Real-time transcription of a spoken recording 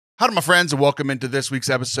Howdy, my friends, and welcome into this week's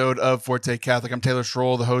episode of Forte Catholic. I'm Taylor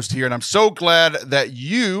Schroll, the host here, and I'm so glad that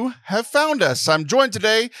you have found us. I'm joined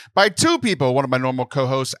today by two people, one of my normal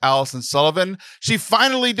co-hosts, Allison Sullivan. She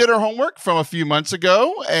finally did her homework from a few months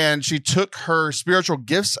ago, and she took her spiritual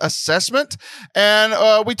gifts assessment,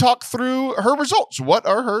 and we talked through her results. What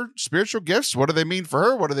are her spiritual gifts? What do they mean for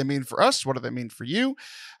her? What do they mean for us? What do they mean for you?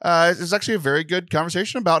 It's actually a very good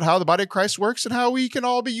conversation about how the body of Christ works and how we can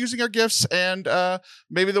all be using our gifts and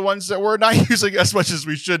maybe the ones that we're not using as much as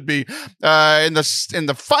we should be. In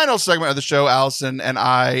the final segment of the show, Allison and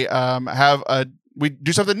I we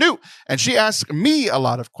do something new, and she asked me a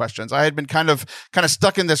lot of questions. I had been kind of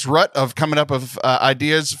stuck in this rut of coming up with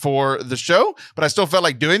ideas for the show, but I still felt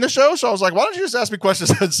like doing the show. So I was like, why don't you just ask me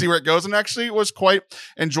questions and see where it goes? And actually it was quite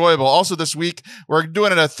enjoyable. Also this week, we're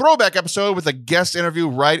doing a throwback episode with a guest interview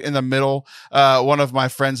right in the middle. One of my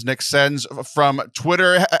friends, Nick Senz from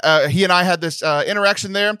Twitter, he and I had this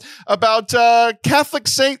interaction there about Catholic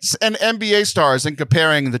saints and NBA stars and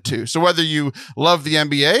comparing the two. So whether you love the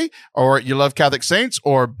NBA or you love Catholic saints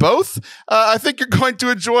or both, I think you're going to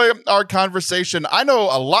enjoy our conversation. I know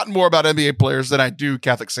a lot more about NBA players than I do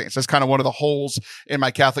Catholic saints. That's kind of one of the holes in my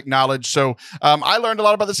Catholic knowledge. So I learned a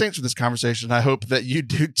lot about the saints from this conversation. I hope that you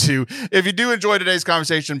do too. If you do enjoy today's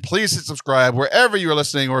conversation, please hit subscribe wherever you are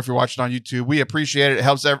listening, or if you're watching on YouTube. We appreciate it. It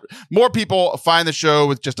helps more people find the show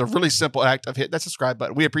with just a really simple act of hitting that subscribe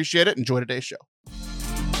button. We appreciate it. Enjoy today's show.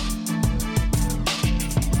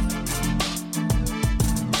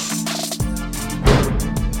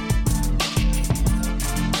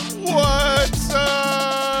 What's up?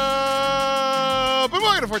 And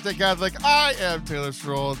welcome to Forte Catholic. I am Taylor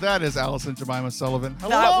Schroll. That is Allison Jemima Sullivan.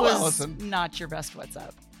 Hello, that was Allison. Not your best what's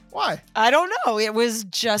up. Why? I don't know. It was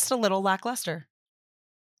just a little lackluster.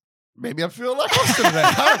 Maybe I'm feeling lackluster today.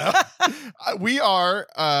 I don't know. We are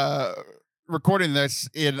recording this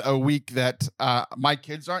in a week that my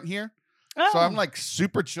kids aren't here. Oh. So I'm like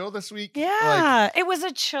super chill this week. Yeah, it was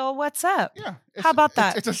a chill what's up. Yeah. How about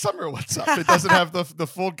that? It's a summer what's up. It doesn't have the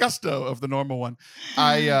full gusto of the normal one.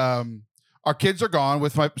 Our kids are gone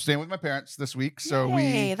staying with my parents this week. So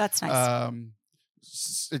Yay, that's nice.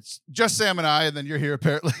 It's just Sam and I, and then you're here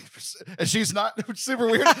apparently, and she's not. It's super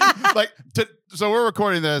weird. So we're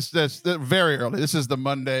recording this very early. This is the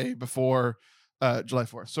Monday before July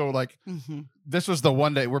 4th. So this was the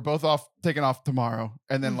one day we're both taking off tomorrow,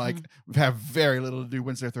 and then we have very little to do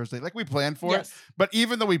Wednesday or Thursday. We planned for it, but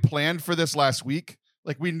even though we planned for this last week,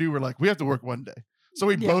 we knew we have to work one day. So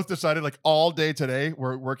we both decided all day today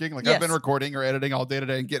we're working. I've been recording or editing all day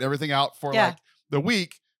today and getting everything out for the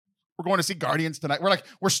week. We're going to see Guardians tonight.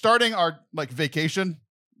 We're starting our vacation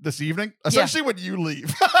this evening. Essentially when you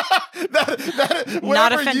leave.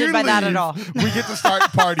 Not offended by that at all. We get to start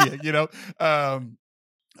partying,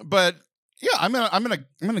 But yeah, I'm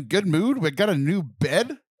in a good mood. We got a new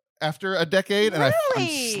bed after a decade, and I'm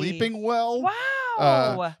sleeping well.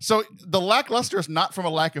 Wow. So the lackluster is not from a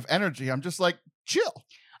lack of energy. I'm just chill.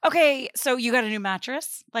 Okay, so you got a new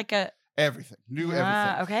mattress? Everything.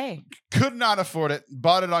 Everything. Okay. Could not afford it.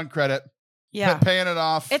 Bought it on credit. Yeah. Paying it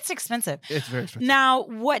off. It's expensive. It's very expensive. Now,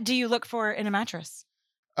 what do you look for in a mattress?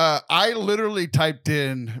 I literally typed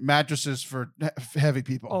in mattresses for heavy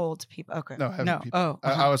people. Old people. Okay. No, heavy people. Oh.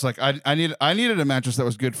 I was like, I needed a mattress that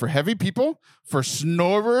was good for heavy people, for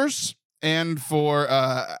snorers, and for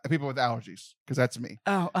people with allergies, because that's me.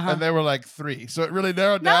 Oh, and they were 3. So it really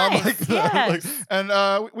narrowed down.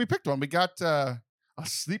 And we picked one. We got a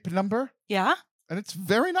Sleep Number. Yeah. And it's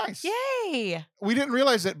very nice. Yay. We didn't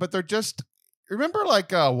realize it, but they're just, remember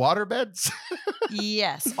water beds?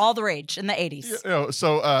 Yes. All the rage in the 80s.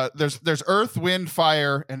 So there's earth, wind,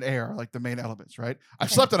 fire, and air, the main elements, right?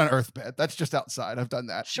 I've slept on an earth bed. That's just outside. I've done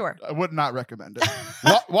that. Sure. I would not recommend it.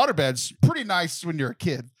 Water beds, pretty nice when you're a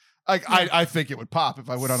kid. I think it would pop if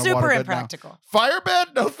I went on a water bed. Super impractical. Fire bed?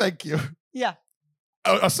 No, thank you. Yeah.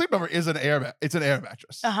 A Sleep Number is it's an air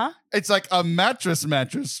mattress. Uh-huh. It's like a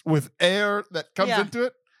mattress with air that comes into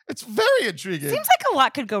it. It's very intriguing. Seems like a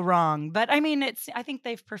lot could go wrong, but I think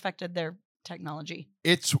they've perfected their technology.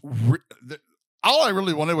 It's all I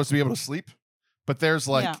really wanted was to be able to sleep, but there's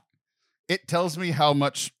it tells me how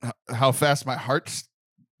fast my heart's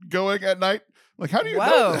going at night. How do you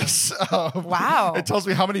know this? Wow. It tells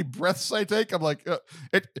me how many breaths I take. I'm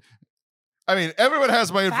everyone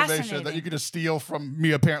has my information that you can just steal from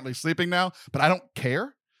me apparently sleeping now, but I don't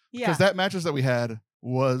care because that mattress that we had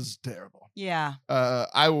was terrible. Yeah.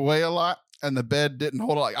 I weigh a lot, and the bed didn't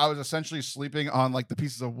hold it. I was essentially sleeping on the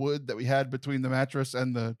pieces of wood that we had between the mattress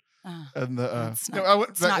and the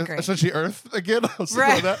not great. Essentially earth again.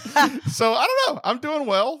 Right. That. So I don't know. I'm doing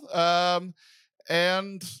well.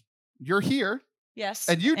 And you're here. Yes.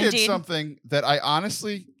 And you did indeed. something that I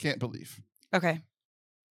honestly can't believe. Okay.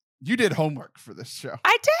 You did homework for this show.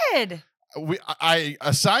 I did. I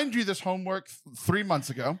assigned you this homework 3 months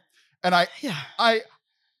ago, and I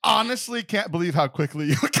honestly can't believe how quickly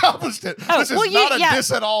you accomplished it. Oh, this is not a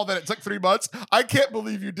diss at all that it took 3 months. I can't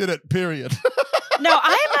believe you did it, period. No,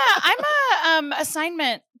 I'm a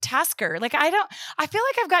assignment tasker. Like I feel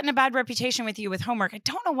like I've gotten a bad reputation with you with homework. I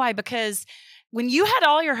don't know why, because when you had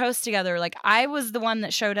all your hosts together, like I was the one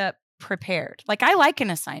that showed up prepared. Like I like an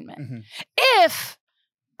assignment. Mm-hmm. If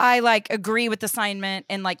I like agree with the assignment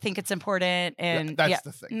and like think it's important and that's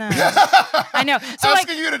the thing. No. I know. So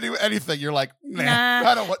asking you to do anything, you're like, nah.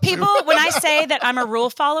 I don't want people, to. when I say that I'm a rule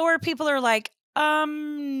follower, people are like,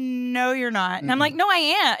 no, you're not. And I'm like, no,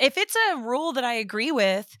 I am. If it's a rule that I agree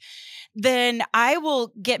with, then I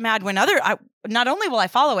will get mad when not only will I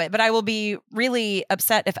follow it, but I will be really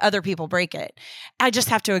upset if other people break it. I just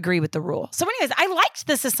have to agree with the rule. So anyways, I liked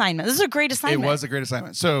this assignment. This is a great assignment. It was a great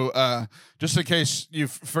assignment. So just in case you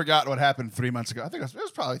forgot what happened 3 months ago, I think it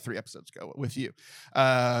was probably 3 episodes ago with you.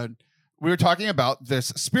 We were talking about this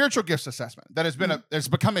spiritual gifts assessment that has been it's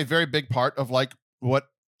become a very big part of like what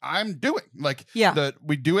I'm doing. Like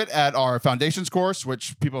we do it at our foundations course,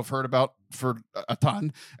 which people have heard about for a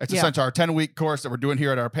ton. It's essentially our 10-week course that we're doing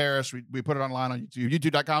here at our parish. We put it online on YouTube,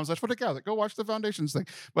 youtube.com/ForteCatholic. Go watch the foundations thing.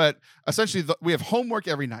 But essentially we have homework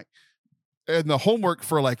every night. And the homework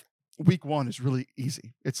for like week 1 is really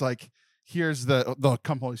easy. It's like, here's the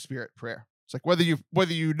Come Holy Spirit prayer. It's like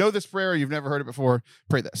whether you know this prayer or you've never heard it before,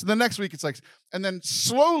 pray this. And the next week it's like, and then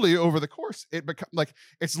slowly over the course, it becomes like,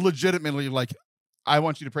 it's legitimately like, I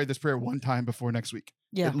want you to pray this prayer 1 time before next week.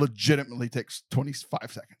 Yeah. It legitimately takes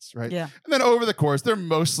 25 seconds, right? Yeah. And then over the course, they're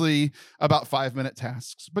mostly about 5-minute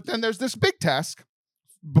tasks. But then there's this big task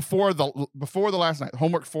before the last night.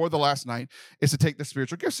 Homework for the last night is to take the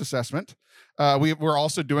spiritual gifts assessment. We're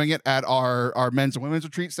also doing it at our men's and women's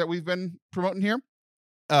retreats that we've been promoting here.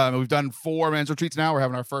 We've done 4 men's retreats now. We're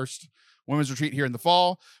having our first women's retreat here in the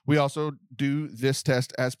fall. We also do this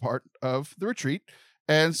test as part of the retreat.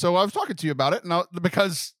 And so I was talking to you about it, and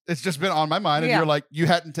because it's just been on my mind, and you're like, you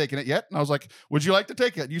hadn't taken it yet. And I was like, would you like to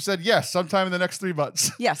take it? You said yes, sometime in the next 3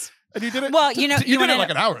 months. Yes. And you did it. Well, you did it like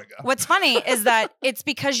an hour ago. What's funny is that it's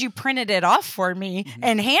because you printed it off for me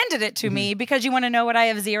and handed it to me because you want to know what I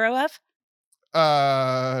have 0 of.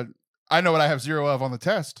 I know what I have 0 of on the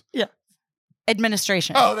test. Yeah.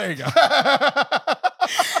 Administration. Oh, there you go. So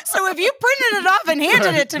if you printed it off and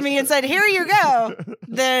handed it to me and said, here you go,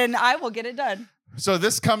 then I will get it done. So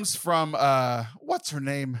this comes from, what's her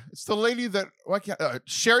name? It's the lady that,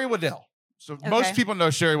 Sherry Waddell. So most people know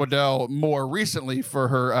Sherry Waddell more recently for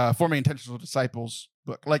her Forming Intentional Disciples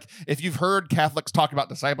book. Like if you've heard Catholics talk about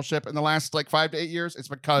discipleship in the last like 5 to 8 years, it's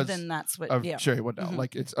because of Sherry Waddell. Mm-hmm.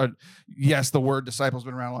 Like it's, yes, the word disciples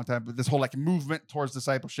been around a long time, but this whole like movement towards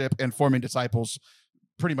discipleship and forming disciples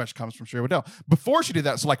pretty much comes from Sherry Waddell. Before she did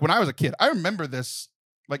that, so like when I was a kid, I remember this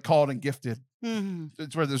like Called and Gifted. Mm-hmm.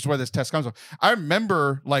 It's where this test comes from. I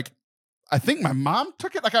remember like, I think my mom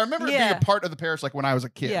took it. Like I remember it being a part of the parish like when I was a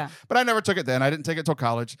kid, but I never took it then. I didn't take it till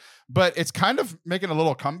college, but it's kind of making a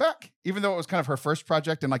little comeback, even though it was kind of her first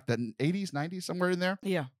project in like the 80s, 90s, somewhere in there.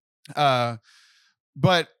 Yeah.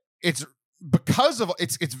 But it's because of,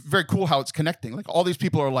 it's very cool how it's connecting. Like all these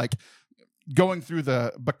people are like going through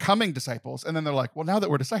the becoming disciples. And then they're like, well, now that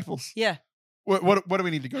we're disciples, what do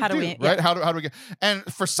we need to go do? Right? How do we get? And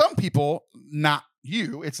for some people, not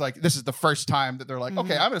you, it's like this is the first time that they're like,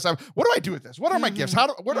 okay, I'm a disciple. What do I do with this? What are my gifts?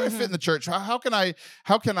 Where do I fit in the church? How can I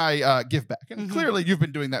give back? And clearly, you've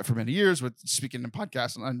been doing that for many years with speaking and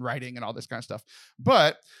podcasts and writing and all this kind of stuff.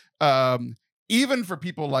 But even for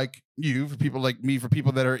people like you, for people like me, for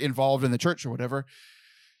people that are involved in the church or whatever,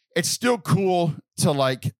 it's still cool to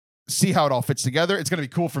like see how it all fits together. It's going to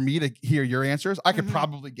be cool for me to hear your answers. I could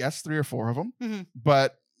probably guess 3 or 4 of them,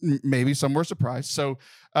 but maybe some were surprised. So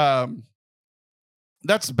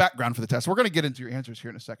that's the background for the test. We're going to get into your answers here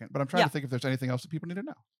in a second, but I'm trying to think if there's anything else that people need to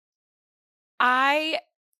know. I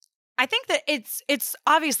think that it's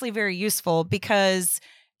obviously very useful because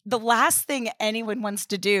the last thing anyone wants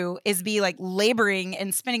to do is be like laboring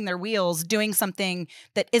and spinning their wheels doing something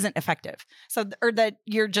that isn't effective. So, or that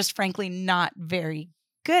you're just frankly not very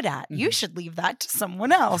good at. You should leave that to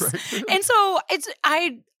someone else. Right. And so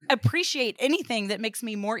I appreciate anything that makes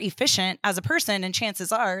me more efficient as a person. And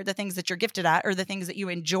chances are the things that you're gifted at are the things that you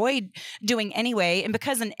enjoy doing anyway. And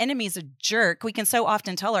because an enemy's a jerk, we can so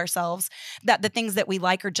often tell ourselves that the things that we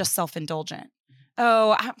like are just self-indulgent.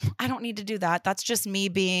 Oh, I don't need to do that. That's just me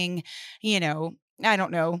being, I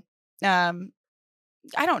don't know,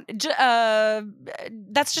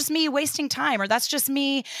 that's just me wasting time, or that's just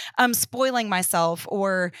me spoiling myself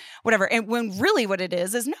or whatever. And when really what it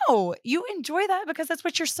is no, you enjoy that because that's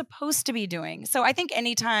what you're supposed to be doing. So I think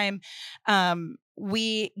anytime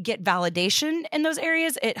we get validation in those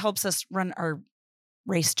areas, it helps us run our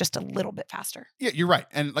race just a little bit faster. Yeah, you're right.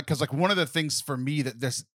 And like, cause like one of the things for me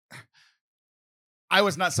I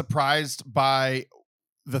was not surprised by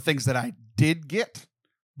the things that I did get,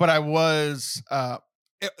 but I was,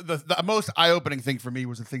 the most eye-opening thing for me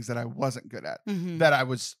was the things that I wasn't good at, that I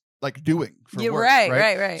was like doing for work.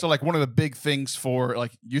 Right. So like one of the big things for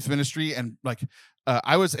like youth ministry and like,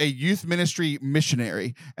 I was a youth ministry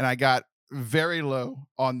missionary and I got very low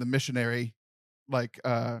on the missionary, like,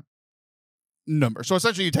 number. So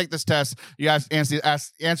essentially you take this test, you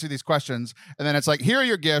answer these questions, and then it's like, here are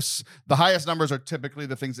your gifts. The highest numbers are typically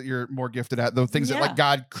the things that you're more gifted at, the things that like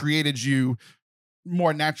God created you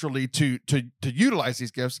more naturally to utilize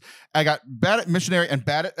these gifts. I got bad at missionary and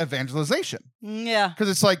bad at evangelization. Yeah. Because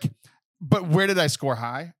it's like, but where did I score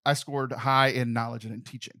high? I scored high in knowledge and in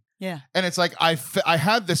teaching. Yeah. And it's like, I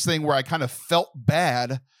had this thing where I kind of felt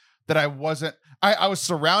bad that I wasn't, I was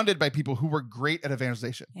surrounded by people who were great at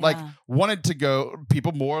evangelization, like wanted to go,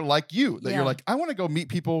 people more like you, that you're like, I want to go meet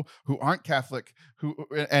people who aren't Catholic, who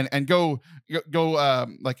and go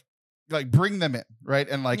like bring them in, right?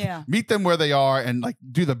 And like meet them where they are and like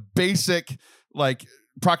do the basic like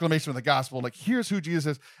proclamation of the gospel. Like, here's who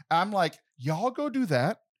Jesus is. I'm like, y'all go do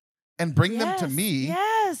that and bring them to me.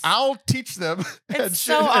 Yes. I'll teach them. It's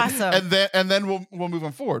so awesome. And then we'll move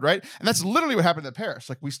them forward, right? And that's literally what happened at Paris.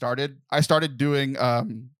 Like I started doing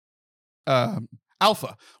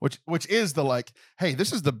Alpha, which is the like, hey,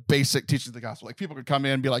 this is the basic teaching of the gospel. Like people could come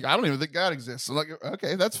in and be like, I don't even think God exists. I'm like,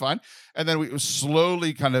 okay, that's fine. And then we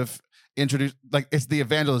slowly kind of introduce, like, it's the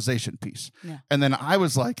evangelization piece. Yeah. And then I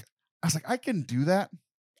was like, I can do that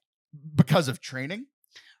because of training.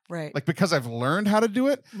 Right. Like, because I've learned how to do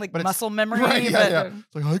it. Like muscle memory. Right, yeah.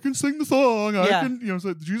 It's like, I can sing the song. I can,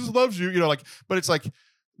 say, Jesus loves you, like, but it's like,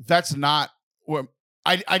 that's not what,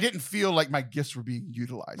 I didn't feel like my gifts were being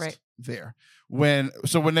utilized there.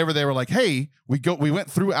 Whenever they were like, hey, we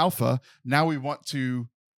went through Alpha, now we want to,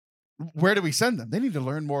 where do we send them? They need to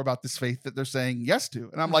learn more about this faith that they're saying yes to.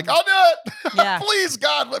 And I'm like, I'll do it. Yeah. Please,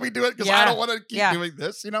 God, let me do it because I don't want to keep doing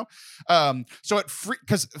this, So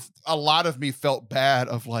because a lot of me felt bad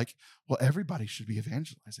of like, well, everybody should be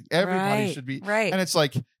evangelizing. Everybody should be. Right. And it's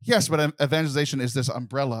like, yes, but evangelization is this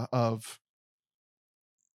umbrella of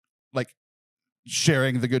like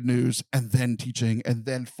sharing the good news and then teaching and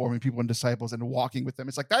then forming people and disciples and walking with them.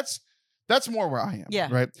 It's like, that's more where I am. Yeah.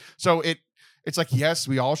 Right. So it's like, yes,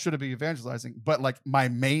 we all should be evangelizing, but like my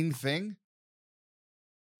main thing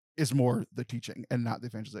is more the teaching and not the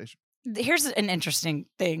evangelization. Here's an interesting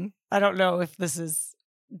thing. I don't know if this is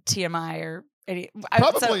TMI or any.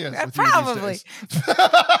 Probably is. Probably.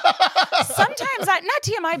 Sometimes not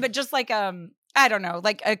TMI, but just like I don't know,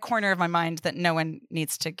 like a corner of my mind that no one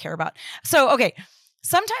needs to care about. So okay,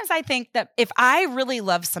 sometimes I think that if I really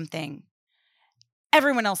love something,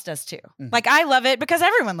 everyone else does too. Mm-hmm. Like I love it because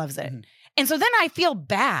everyone loves it. Mm-hmm. And so then I feel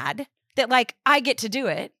bad that like I get to do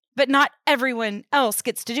it, but not everyone else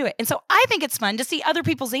gets to do it. And so I think it's fun to see other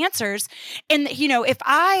people's answers. And, if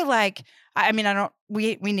I like,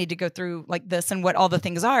 we need to go through like this and what all the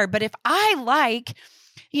things are. But if I like,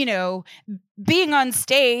 being on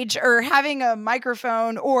stage or having a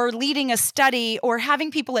microphone or leading a study or having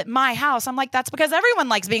people at my house, I'm like, that's because everyone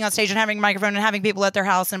likes being on stage and having a microphone and having people at their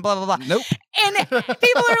house and blah, blah, blah. Nope. And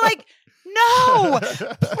people are like, no,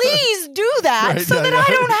 please do that so that I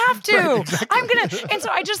don't have to. Right, exactly. And so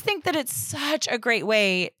I just think that it's such a great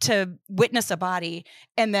way to witness a body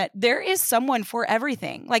and that there is someone for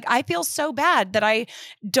everything. Like I feel so bad that I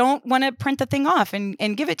don't want to print the thing off and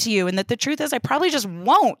give it to you. And that the truth is I probably just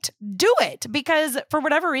won't do it because for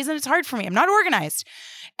whatever reason, it's hard for me. I'm not organized.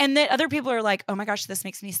 And that other people are like, oh my gosh, this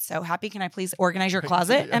makes me so happy. Can I please organize your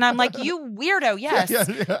closet? And I'm like, you weirdo. Yes,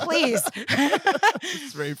 please.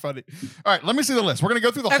 It's very funny. All right, let me see the list. We're going to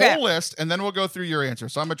go through the whole list, and then we'll go through your answer.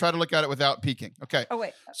 So I'm going to try to look at it without peeking. Okay. Oh,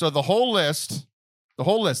 wait. So the whole list.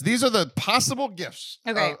 These are the possible gifts.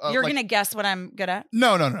 Okay. You're going to guess what I'm good at?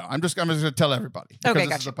 No. I'm just going to tell everybody. Okay,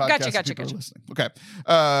 this is a gotcha. podcast Gotcha. people are listening. Okay.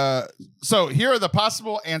 So here are the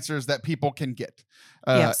possible answers that people can get.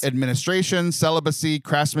 Yes. Administration, celibacy,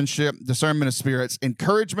 craftsmanship, discernment of spirits,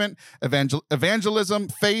 encouragement, evangelism,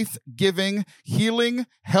 faith, giving, healing,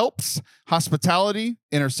 helps, hospitality,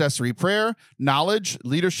 intercessory prayer, knowledge,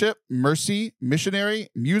 leadership, mercy, missionary,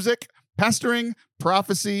 music, pastoring,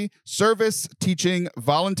 prophecy, service, teaching,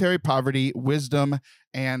 voluntary poverty, wisdom,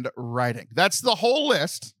 and writing. That's the whole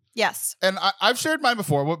list. Yes. And I've shared mine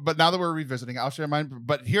before, but now that we're revisiting, I'll share mine.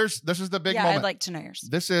 But this is the big moment. I'd like to know yours.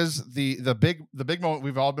 This is the big moment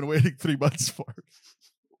we've all been waiting 3 months for.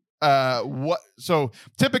 So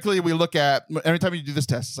typically we look at, every time you do this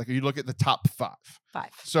test, it's like you look at the top 5.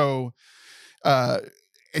 So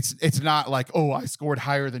it's not like, oh, I scored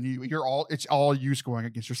higher than you. It's all you scoring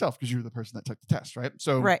against yourself because you're the person that took the test, right?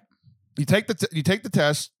 So right. You take the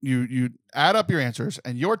test, you add up your answers,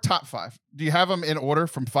 and your top 5. Do you have them in order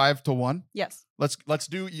from 5 to 1? Yes. Let's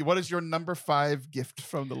do. What is your number 5 gift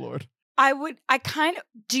from the Lord?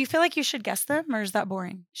 Do you feel like you should guess them, or is that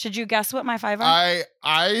boring? Should you guess what my 5 are?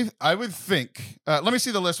 I would think. Let me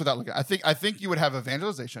see the list without looking. I think you would have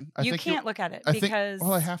evangelization. You can't look at it because.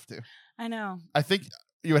 I have to. I know. I think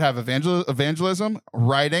you would have evangelism,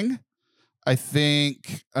 writing. I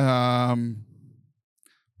think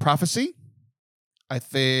prophecy. I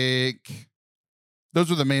think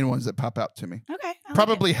those are the main ones that pop out to me. Okay.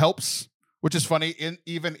 Probably helps. Which is funny,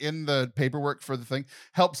 even in the paperwork for the thing,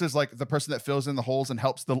 helps is like the person that fills in the holes and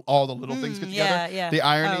helps all the little things get together. Yeah. The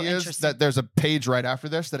irony is that there's a page right after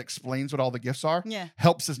this that explains what all the gifts are. Yeah.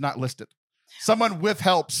 Helps is not listed. Someone with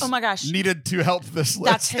helps needed to help this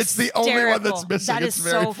list. It's the only one that's missing. That is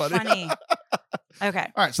very so funny.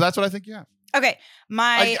 Okay. All right, so that's what I think you have. Okay,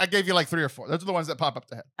 I gave you like 3 or 4. Those are the ones that pop up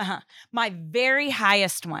the head. My very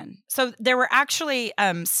highest one. So there were actually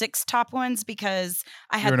 6 top ones because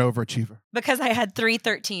You're an overachiever. Because I had 3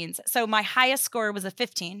 13s. So my highest score was a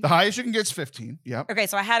 15. The highest you can get is 15. Yep. Okay,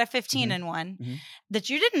 so I had a 15 in one that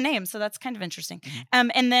you didn't name, so that's kind of interesting.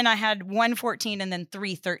 And then I had 1 14 and then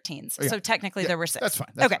 3 13s. So technically there were 6. That's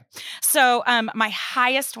fine. Fine. So my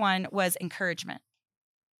highest one was encouragement.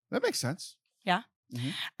 That makes sense. Yeah.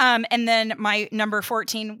 And then my number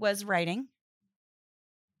 14 was writing.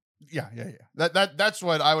 Yeah. That's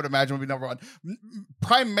what I would imagine would be number 1.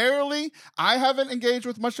 Primarily, I haven't engaged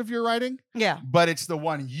with much of your writing. Yeah. But it's the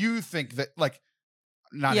one you think that, like,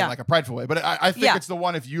 not in like a prideful way, but I think it's the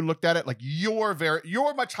one, if you looked at it, like you're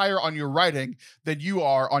much higher on your writing than you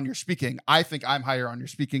are on your speaking. I think I'm higher on your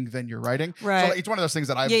speaking than your writing. Right. So like, it's one of those things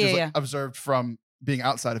that I've just observed from being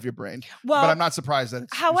outside of your brain. Well, but I'm not surprised that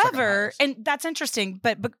it's however, and that's interesting,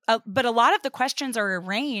 but a lot of the questions are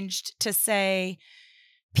arranged to say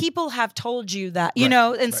people have told you that, you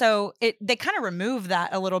know, and so they kind of remove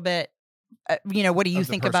that a little bit. What do you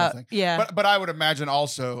think about thing. Yeah. But I would imagine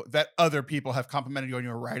also that other people have complimented you on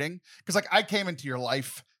your writing, because like I came into your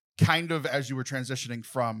life kind of as you were transitioning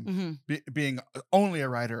from being only a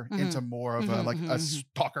writer into more of a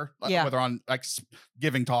talker, whether on like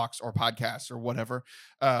giving talks or podcasts or whatever.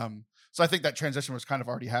 So I think that transition was kind of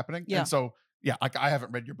already happening. And so, like I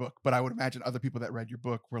haven't read your book, but I would imagine other people that read your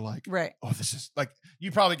book were like, oh, this is like,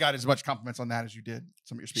 you probably got as much compliments on that as you did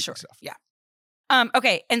some of your speaking stuff. Yeah.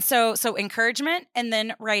 Okay. And so encouragement and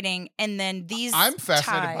then writing and then these I'm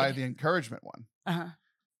fascinated by the encouragement one.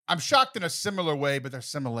 I'm shocked in a similar way, but there's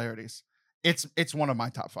similarities. It's one of my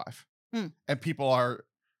top 5. And people are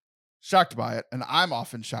shocked by it. And I'm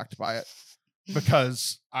often shocked by it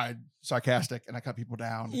because I'm sarcastic and I cut people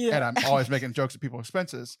down and I'm always making jokes at people's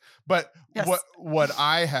expenses. But what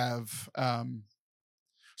I have,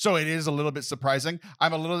 so it is a little bit surprising.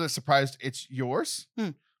 I'm a little bit surprised it's yours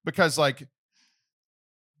because like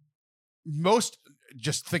most,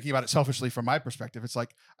 just thinking about it selfishly from my perspective, it's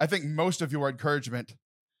like, I think most of your encouragement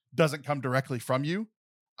doesn't come directly from you.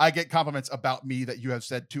 I get compliments about me that you have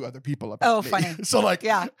said to other people about me. Funny. So like,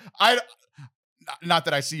 not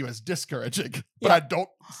that I see you as discouraging, but I don't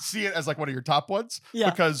see it as like one of your top ones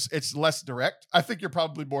because it's less direct. I think you're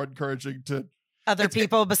probably more encouraging to other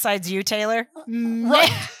people besides you, Taylor.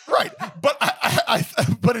 Right.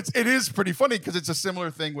 But it is pretty funny because it's a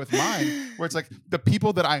similar thing with mine where it's like the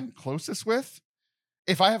people that I'm closest with,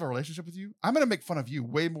 if I have a relationship with you, I'm going to make fun of you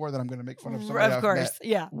way more than I'm going to make fun of somebody I've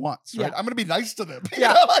met once, right? I'm going to be nice to them.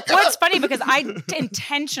 Yeah. Well, it's funny because I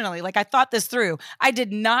intentionally, like I thought this through. I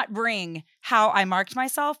did not bring how I marked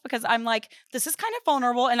myself because I'm like, this is kind of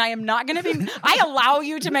vulnerable and I am not going to be, I allow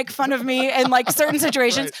you to make fun of me in like certain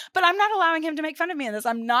situations, but I'm not allowing him to make fun of me in this.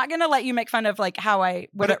 I'm not going to let you make fun of like how I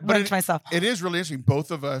marked myself. It is really interesting. Both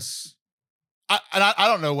of us, I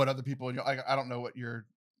don't know what other people, I don't know what you're,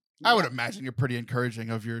 I would imagine you're pretty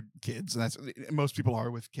encouraging of your kids, and that's most people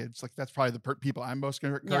are with kids. Like that's probably the people I'm most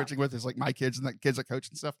encouraging with is like my kids and the kids I coach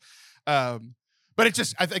and stuff. But it's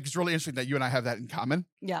just I think it's really interesting that you and I have that in common.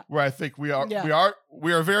 Yeah, where I think we are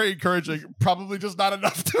very encouraging, probably just not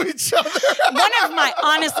enough to each other.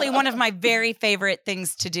 One of my very favorite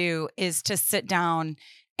things to do is to sit down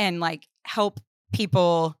and like help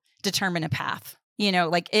people determine a path. You know,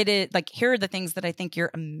 like it is like, here are the things that I think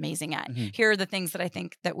you're amazing at. Mm-hmm. Here are the things that I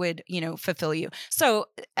think that would, fulfill you. So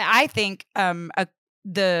I think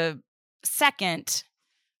the second,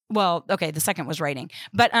 the second was writing,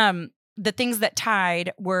 but the things that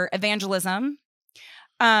tied were evangelism,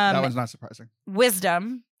 that one's not surprising.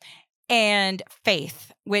 wisdom, and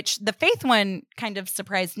faith, which the faith one kind of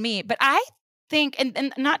surprised me. But I think,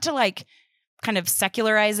 and not to like kind of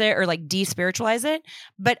secularize it or like de-spiritualize it,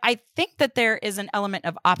 but I think that there is an element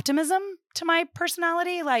of optimism to my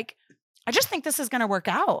personality. Like, I just think this is going to work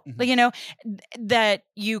out, that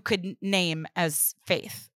you could name as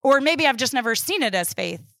faith. Or maybe I've just never seen it as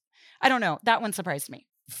faith. I don't know. That one surprised me.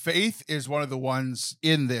 Faith is one of the ones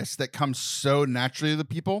in this that comes so naturally to the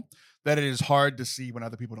people that it is hard to see when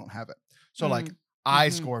other people don't have it. So like I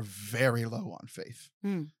score very low on faith.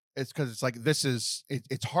 It's because it's like,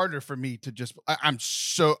 it's harder for me to just,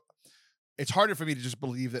 it's harder for me to just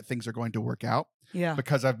believe that things are going to work out. Yeah.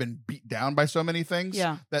 Because I've been beat down by so many things.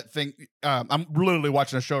 Yeah. I'm literally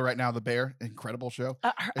watching a show right now, The Bear, incredible show.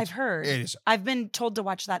 I've heard. It is. I've been told to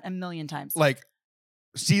watch that a million times. Like,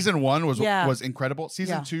 season 1 was incredible.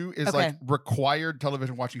 Season 2 is like required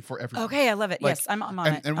television watching for everyone. Okay, I love it. Like, yes, I'm on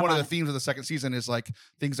it. And one of the themes of the second season is like,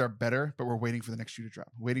 things are better, but we're waiting for the next shoe to drop.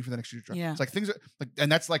 Yeah. It's like things are like,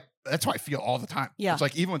 and that's how I feel all the time. Yeah. It's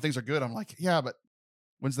like, even when things are good, I'm like, yeah, but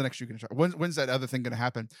when's the next shoe going to drop? When's that other thing going to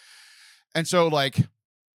happen? And so like,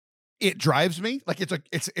 it drives me. Like,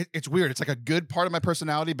 it's weird. It's like a good part of my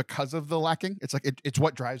personality because of the lacking. It's like, it's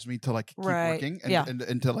what drives me to like keep working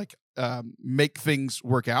and to like make things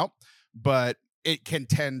work out. But it can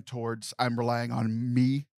tend towards, I'm relying on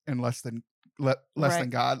me and less than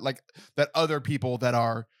God. Like, that other people that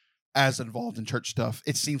are as involved in church stuff,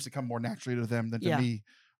 it seems to come more naturally to them than to me.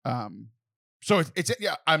 So it's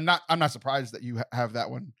I'm not surprised that you have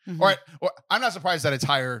that one. Mm-hmm. All right. Well, I'm not surprised that it's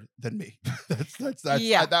higher than me.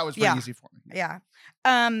 That was pretty easy for me. Yeah.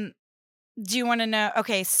 Do you want to know?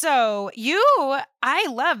 Okay. So I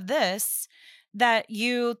love this, that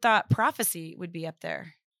you thought prophecy would be up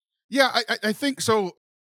there. Yeah. I think so.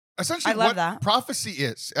 Essentially, I love what that. prophecy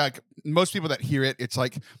is, like, most people that hear it, it's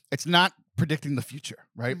like, it's not predicting the future,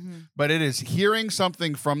 right? Mm-hmm. But it is hearing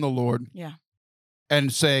something from the Lord. Yeah.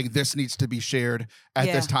 And saying this needs to be shared at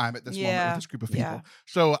this time, at this moment, with this group of people. Yeah.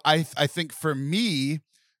 So I think for me,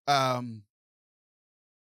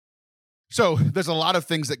 so there's a lot of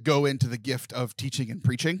things that go into the gift of teaching and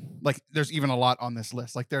preaching. Like, there's even a lot on this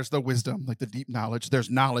list. Like, there's the wisdom, like the deep knowledge. There's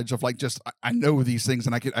knowledge of like, just I know these things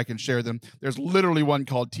and I can share them. There's literally one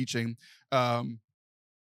called teaching. But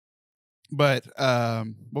what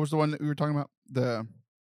was the one that we were talking about?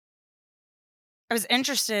 I was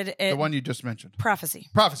interested in the one you just mentioned. Prophecy,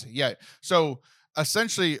 yeah. So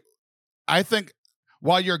essentially, I think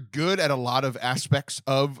while you're good at a lot of aspects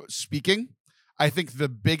of speaking, I think the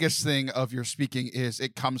biggest thing of your speaking is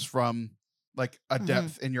it comes from like a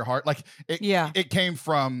depth in your heart. Like it came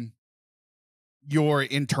from your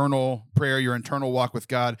internal prayer, your internal walk with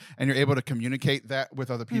God, and you're able to communicate that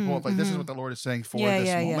with other people. Like, this is what the Lord is saying for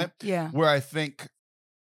this moment. Yeah. Where I think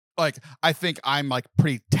I'm like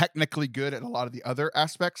pretty technically good at a lot of the other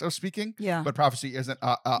aspects of speaking. Yeah. But prophecy isn't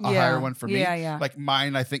a higher one for me. Yeah. Like,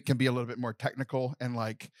 mine, I think, can be a little bit more technical and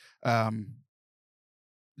like,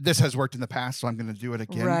 this has worked in the past, so I'm going to do it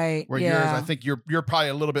again. Right. Where yours, I think you're probably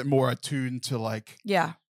a little bit more attuned to like,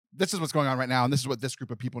 this is what's going on right now, and this is what this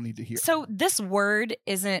group of people need to hear. So this word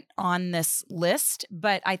isn't on this list,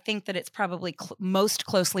 but I think that it's probably most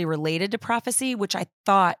closely related to prophecy, which I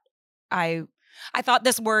thought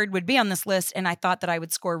this word would be on this list, and I thought that I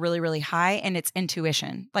would score really, really high, and it's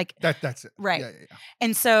intuition. Like that's it. Right. Yeah.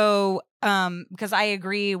 And so, because I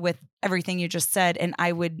agree with everything you just said, and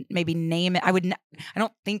I would maybe name it, I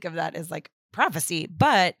don't think of that as like prophecy,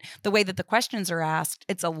 but the way that the questions are asked,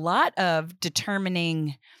 it's a lot of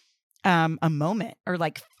determining a moment or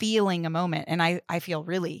like feeling a moment. And I feel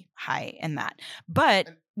really high in that. But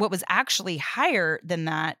what was actually higher than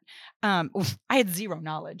that, I had zero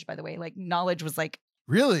knowledge, by the way. Like, knowledge was like,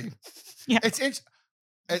 really? Yeah.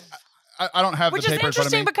 I don't have which the paper in front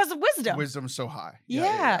of me. Which is interesting because of wisdom. Wisdom's so high.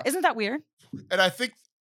 Yeah. Isn't that weird? And I think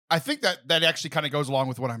that actually kind of goes along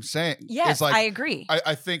with what I'm saying. Yes, like, I agree.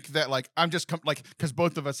 I think that like, I'm just because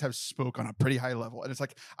both of us have spoke on a pretty high level. And it's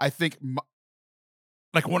like, I think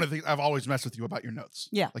like one of the things I've always messed with you about your notes.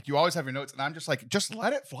 Yeah. Like, you always have your notes, and I'm just like, just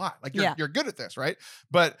let it fly. Like, you're good at this, right?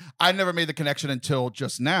 But I never made the connection until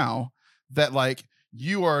just now that like,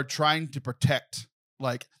 you are trying to protect,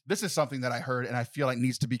 like, this is something that I heard and I feel like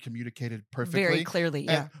needs to be communicated perfectly. Very clearly,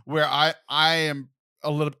 yeah. And where I am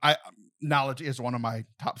knowledge is one of my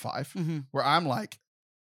top 5, where I'm like,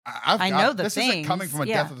 I know the things. Isn't coming from a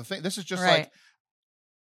depth of the thing. This is just like,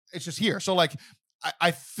 it's just here. So like,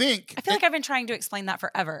 I think I feel like I've been trying to explain that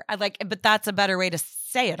forever. But that's a better way to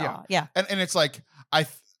say it all. Yeah. And it's like,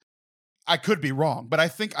 I could be wrong, but I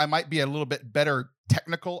think I might be a little bit better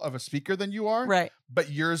technical of a speaker than you are. Right.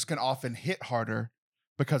 But yours can often hit harder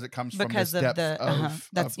because it comes from this of depth the of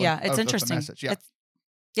that's of, it's of interesting. the message. Yeah.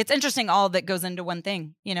 It's interesting all that goes into one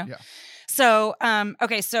thing, you know. Yeah. So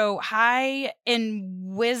okay, so high in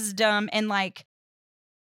wisdom and like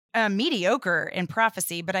mediocre in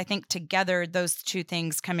prophecy, but I think together those two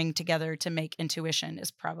things coming together to make intuition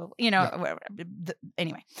is probably, you know,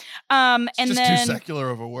 anyway. And just then too secular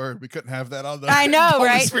of a word. We couldn't have that on the I know, Holy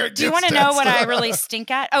right? Spirit Do you gift want to know test. what I really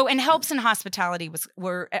stink at? Oh, and helps in hospitality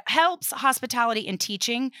helps hospitality and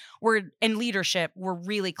teaching and leadership were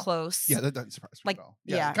really close. Yeah, that doesn't surprise me at all.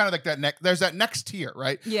 Yeah. Kind of like that there's that next tier,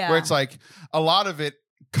 right? Yeah. Where it's like a lot of it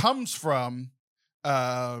comes from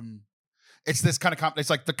it's this kind of it's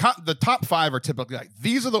like the top 5 are typically like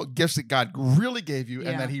these are the gifts that God really gave you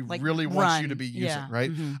and that he like really wants you to be using, right?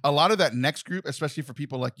 Mm-hmm. A lot of that next group, especially for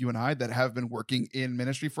people like you and I that have been working in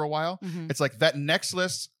ministry for a while, it's like that next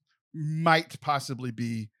list might possibly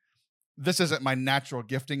be this isn't my natural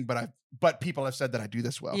gifting, but people have said that I do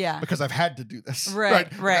this well. Yeah. Because I've had to do this. Right.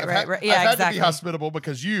 Yeah, I've had exactly. to be hospitable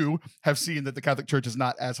because you have seen that the Catholic Church is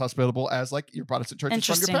not as hospitable as like your Protestant churches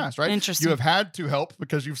from your past, right? Interesting. You have had to help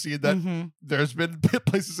because you've seen that there's been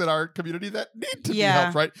places in our community that need to be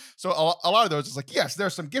helped, right? So a lot of those is like, yes,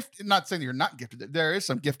 there's some gift, not saying that you're not gifted. There is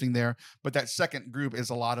some gifting there, but that second group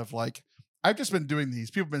is a lot of like, I've just been doing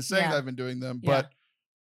these. People have been saying that I've been doing them, but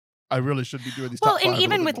I really should be doing these. Well, and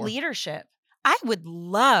even with leadership, I would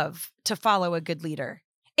love to follow a good leader.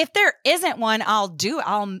 If there isn't one, I'll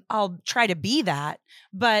try to be that.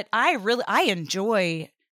 But I enjoy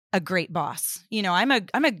a great boss. You know, I'm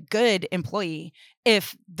a good employee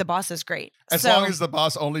if the boss is great. As long as the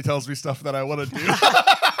boss only tells me stuff that I want to do.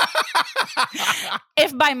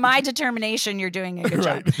 If by my determination you're doing a good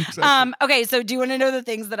job. Exactly. Okay, so do you want to know the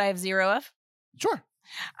things that I have 0 of? Sure.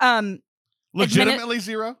 Legitimately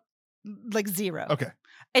 0? Like 0. Okay.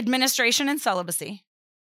 Administration and celibacy.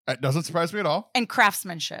 That doesn't surprise me at all. And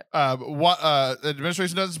craftsmanship.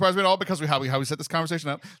 Administration doesn't surprise me at all because how we set this conversation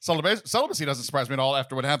up. Celibacy doesn't surprise me at all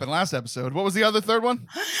after what happened last episode. What was the other third one?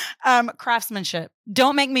 Craftsmanship.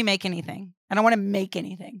 Don't make me make anything. I don't want to make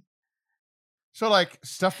anything. So like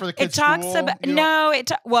stuff for the kids' It talks school,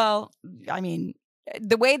 about well, I mean,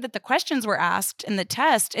 the way that the questions were asked in the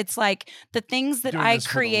test, it's like the things that I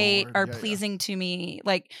create are pleasing to me,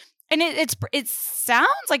 like. And it sounds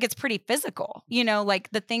like it's pretty physical, you know, like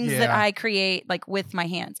the things that I create, like with my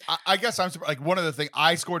hands. I guess I'm like one of the things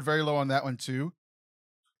I scored very low on that one too,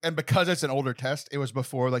 and because it's an older test, it was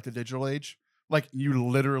before like the digital age. Like you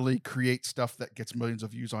literally create stuff that gets millions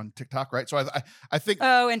of views on TikTok, right? So I think.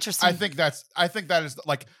 Oh, interesting. I think that is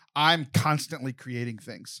like I'm constantly creating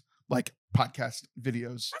things like podcast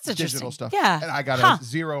videos, digital stuff. Yeah. And I got a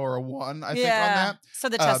 0 or a 1, I think, on that. So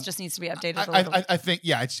the test just needs to be updated a little. I think,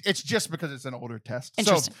 it's just because it's an older test.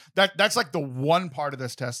 Interesting. So that's like the one part of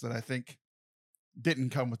this test that I think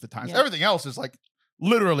didn't come with the times. Everything else is like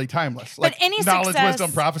literally timeless. Like but any knowledge, success,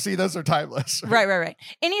 wisdom, prophecy, those are timeless. Right.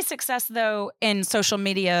 Any success though in social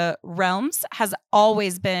media realms has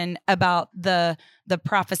always been about the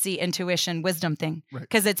prophecy, intuition, wisdom thing.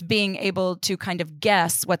 Because it's being able to kind of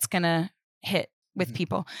guess what's gonna hit with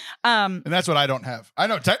people. And that's what I don't have. I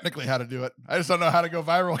know technically how to do it. I just don't know how to go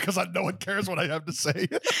viral because no one cares what I have to say.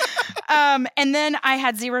 And then I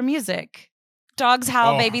had 0 music. Dogs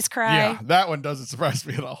howl, babies cry. Yeah, that one doesn't surprise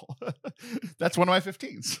me at all. That's one of my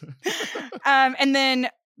 15s. And then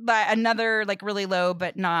another like really low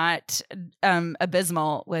but not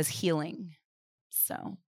abysmal was healing.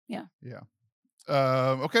 So yeah.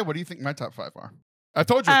 Okay, what do you think my top 5 are? I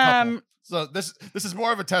told you a couple. So this is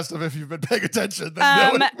more of a test of if you've been paying attention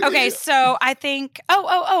than okay, so I think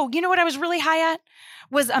you know what I was really high at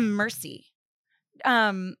was a mercy.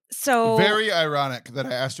 So very ironic that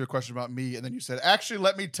I asked you a question about me and then you said, actually,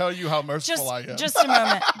 let me tell you how merciful I am. Just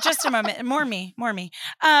a moment. More me.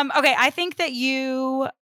 Okay, I think that you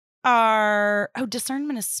are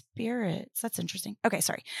discernment of spirits. That's interesting. Okay,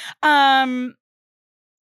 sorry.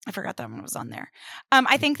 I forgot that one was on there.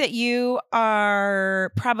 I think that you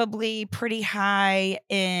are probably pretty high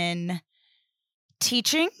in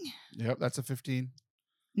teaching. Yep, that's a 15.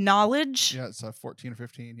 Knowledge. Yeah, it's a 14 or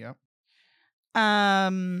 15. Yep.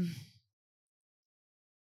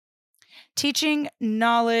 Teaching,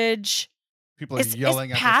 knowledge. People are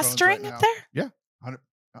yelling at pastoring right up there? Yeah.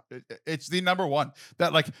 It's the number one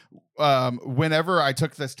that like whenever I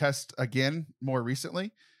took this test again more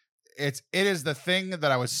recently, it is the thing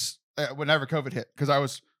that I was whenever COVID hit, because I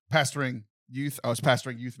was pastoring youth. I was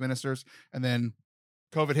pastoring youth ministers, and then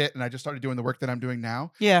COVID hit, and I just started doing the work that I'm doing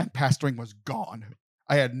now. Yeah. And pastoring was gone.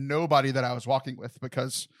 I had nobody that I was walking with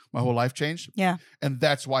because my whole life changed. Yeah. And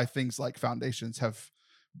that's why things like Foundations have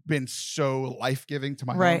been so life-giving to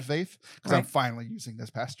my own faith, because I'm finally using this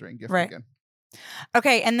pastoring gift again.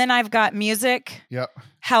 Okay, and then I've got music. Yep.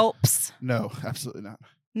 Helps. No, absolutely not.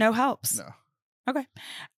 No helps. No. Okay.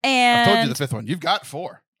 And I told you the fifth one. You've got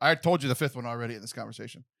 4. I told you the fifth one already in this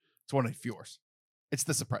conversation. It's one of yours. It's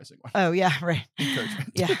the surprising one. Oh, yeah, right.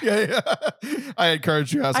 Encouragement. Yeah. yeah. I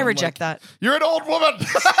encourage you. I reject that. You're an old woman.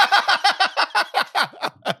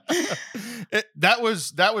 That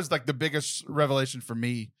was like the biggest revelation for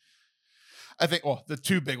me. I think, well, the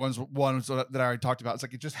 2 big ones that I already talked about. It's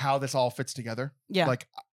like just how this all fits together. Yeah. Like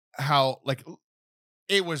how, like,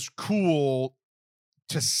 it was cool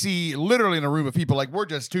to see literally in a room of people, like we're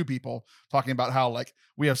just 2 people talking about how like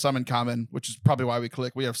we have some in common, which is probably why we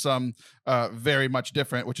click. We have some very much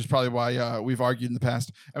different, which is probably why we've argued in the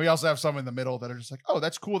past. And we also have some in the middle that are just like, oh,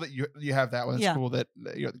 that's cool that you have that one. It's cool that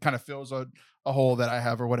it kind of fills a hole that I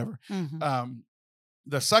have or whatever. Mm-hmm.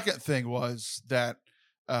 The second thing was that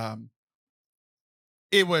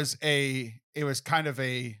it was kind of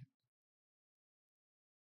a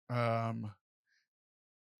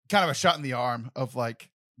shot in the arm of like,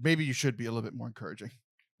 maybe you should be a little bit more encouraging,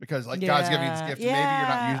 because like God's giving you this gift, and maybe you're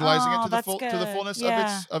not utilizing it to the fullness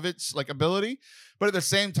of its like ability. But at the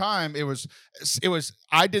same time, it was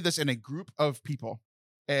I did this in a group of people,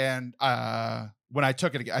 and when I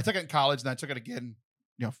took it again, I took it in college, and I took it again,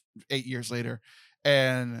 8 years later,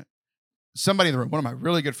 and somebody in the room, one of my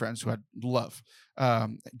really good friends who I love,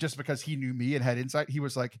 just because he knew me and had insight, he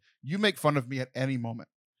was like, "You make fun of me at any moment."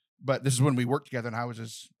 But this is when we worked together, and I was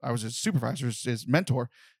his supervisor, his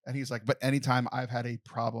mentor. And he's like, but anytime I've had a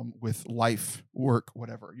problem with life, work,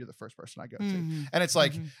 whatever, you're the first person I go to. And it's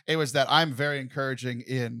like, it was that I'm very encouraging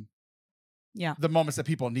in the moments that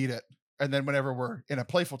people need it. And then whenever we're in a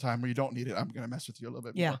playful time where you don't need it, I'm going to mess with you a little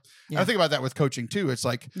bit more. And I think about that with coaching too. It's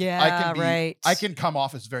like, I can come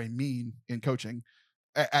off as very mean in coaching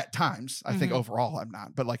at times. I think overall I'm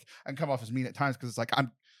not, but like I can come off as mean at times because it's like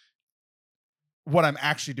what I'm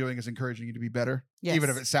actually doing is encouraging you to be better, even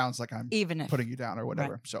if it sounds like I'm putting you down or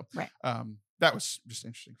whatever. Right. So that was just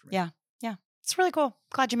interesting for me. Yeah. Yeah. It's really cool.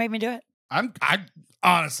 Glad you made me do it. I'm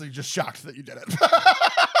honestly just shocked that you did it.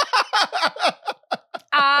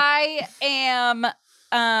 I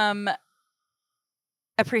am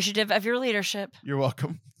appreciative of your leadership. You're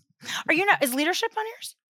welcome. Are you not? Is leadership on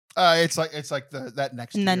yours? It's like that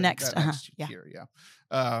next year. The next year, yeah.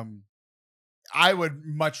 I would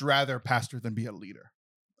much rather pastor than be a leader.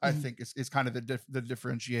 I think it's kind of the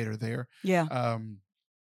differentiator there. Yeah.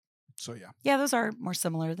 So yeah. Yeah, those are more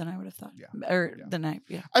similar than I would have thought. Yeah.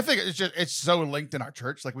 I think it's so linked in our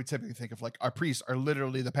church. Like we typically think of like our priests are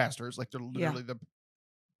literally the pastors, like they're literally the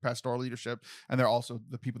pastoral leadership, and they're also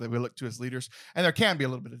the people that we look to as leaders. And there can be a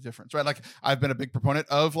little bit of difference, right? Like I've been a big proponent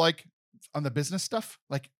of like on the business stuff,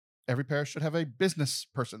 like every parish should have a business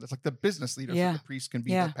person. That's like the business leader. So the priest can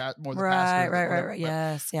be more the pastor. Right.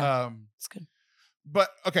 Yes. Yeah. That's good. But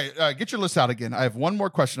okay, get your list out again. I have one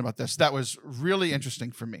more question about this. That was really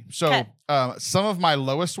interesting for me. So some of my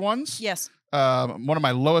lowest ones. Yes. One of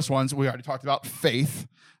my lowest ones, we already talked about faith.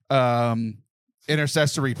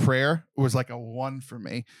 Intercessory prayer was like a 1 for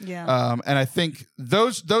me. Yeah. And I think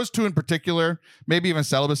those 2 in particular, maybe even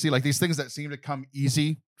celibacy, like these things that seem to come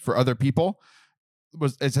easy for other people,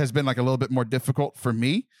 has been like a little bit more difficult for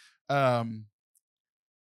me. The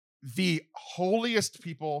holiest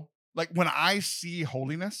people, like when I see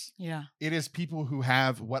holiness, it is people who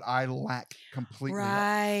have what I lack completely.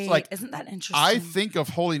 Right. So like, isn't that interesting? I think of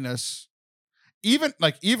holiness, even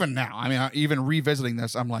now, I mean, even revisiting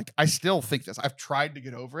this, I'm like, I still think this. I've tried to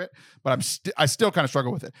get over it, but I still kind of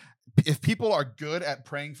struggle with it. If people are good at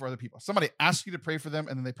praying for other people, somebody asks you to pray for them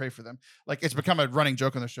and then they pray for them. Like it's become a running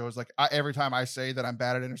joke on the show. Is like every time I say that I'm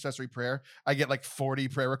bad at intercessory prayer, I get like 40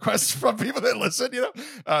 prayer requests from people that listen, and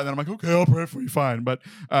then I'm like, okay, I'll pray for you. Fine. But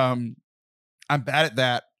I'm bad at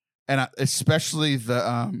that. And especially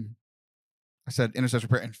I said intercessory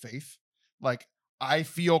prayer and faith. Like I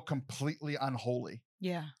feel completely unholy.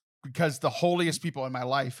 Yeah. Because the holiest people in my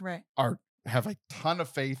life have a ton of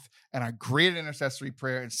faith and are great at intercessory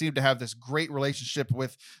prayer and seem to have this great relationship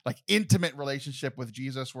with like intimate relationship with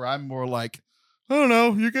Jesus, where I'm more like, I don't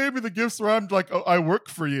know, you gave me the gifts where I'm like, oh, I work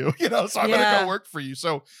for you, so I'm going to go work for you.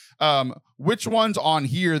 So which ones on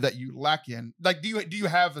here that you lack in? Like, do you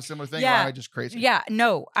have a similar thing or am I just crazy? Yeah,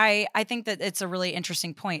 no, I think that it's a really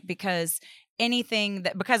interesting point because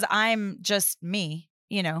because I'm just me,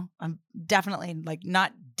 I'm definitely like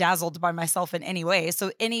not dazzled by myself in any way.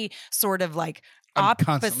 So any sort of like I'm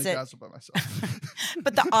constantly opposite, dazzled by myself.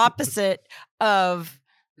 but the opposite of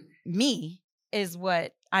me is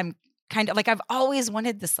what I'm kind of like. I've always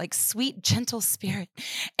wanted this like sweet, gentle spirit.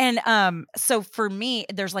 And so for me,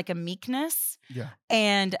 there's like a meekness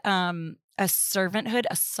and a servanthood,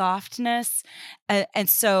 a softness, and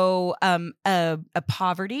so a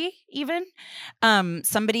poverty even.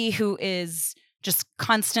 Somebody who is just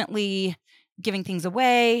constantly giving things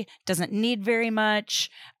away, doesn't need very much.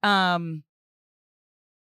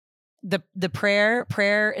 The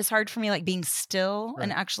prayer is hard for me, like being still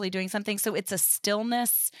and actually doing something. So it's a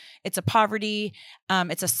stillness, it's a poverty,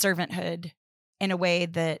 it's a servanthood in a way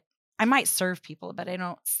that I might serve people, but I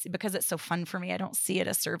don't, because it's so fun for me, I don't see it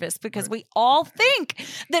as service, because we all think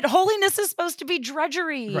that holiness is supposed to be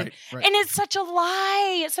drudgery. Right. And it's such a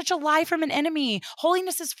lie. It's such a lie from an enemy.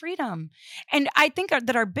 Holiness is freedom. And I think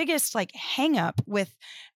that our biggest like hang up with,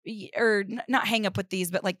 or not hang up with these,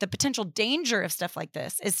 but like the potential danger of stuff like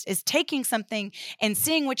this is taking something and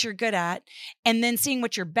seeing what you're good at and then seeing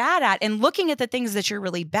what you're bad at and looking at the things that you're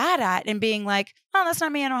really bad at and being like, oh, that's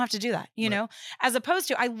not me. I don't have to do that. You know, as opposed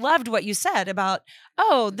to, I loved what you said about,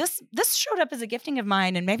 oh, this showed up as a gifting of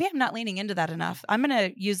mine and maybe I'm not leaning into that enough. I'm going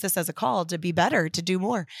to use this as a call to be better, to do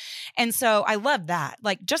more. And so I love that.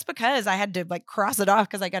 Like, just because I had to like cross it off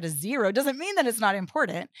because I got a 0 doesn't mean that it's not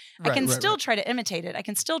important. I can still try to imitate it. I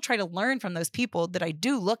can still try to learn from those people that I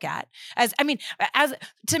do look at as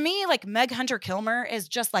to me, like Meg Hunter Kilmer is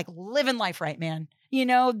just like living life right, man. You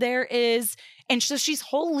know, there is, and so she's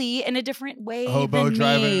holy in a different way. Hobo than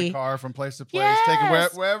driving me. in a car from place to place, taking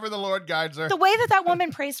wherever the Lord guides her. The way that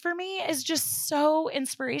woman prays for me is just so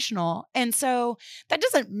inspirational. And so that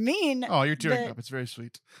doesn't mean. Oh, you're tearing up. It's very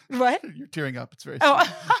sweet. What? You're tearing up. It's very sweet.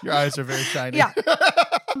 Your eyes are very shiny. Yeah.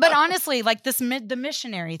 But honestly, like the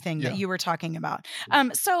missionary thing that you were talking about.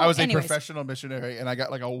 So I was a professional missionary and I got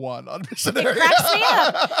like a 1 on missionary. It cracks me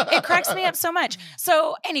up. It cracks me up so much.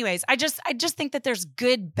 So anyways, I just think that there's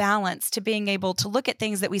good balance to being able to look at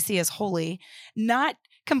things that we see as holy, not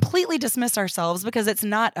completely dismiss ourselves because it's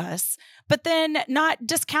not us, but then not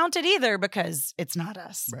discount it either because it's not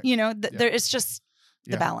us. Right. You know, there it's just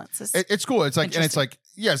the balance. It's cool. It's like, and it's like,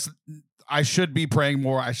 yes, I should be praying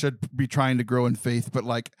more. I should be trying to grow in faith, but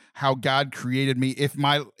like how God created me, if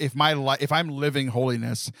I'm living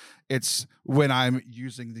holiness, it's when I'm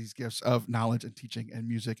using these gifts of knowledge and teaching and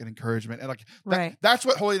music and encouragement. And like, that's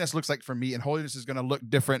what holiness looks like for me. And holiness is going to look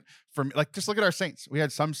different from like, just look at our saints. We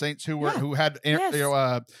had some saints who had,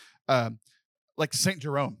 like Saint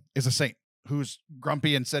Jerome is a saint who's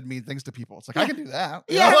grumpy and said mean things to people. It's like, I can do that.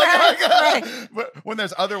 But when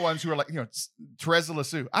there's other ones who are like, you know, Therese of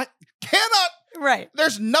Lisieux, I cannot. Right.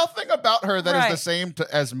 There's nothing about her that is the same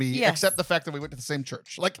as me, except the fact that we went to the same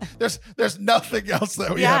church. Like there's nothing else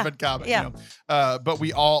that we have in common. Yeah. You know? But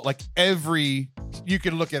we all like you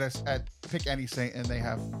can look at us at pick any saint and they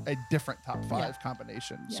have a different top 5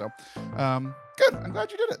 combination. Yeah. So, good. I'm glad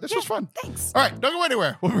you did it. This was fun. Thanks. All right. Don't go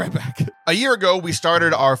anywhere. We'll be right back. A year ago, we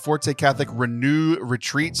started our Forte Catholic Renew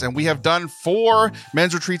retreats, and we have done 4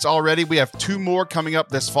 men's retreats already. We have 2 more coming up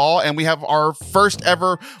this fall, and we have our first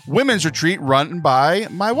ever women's retreat run by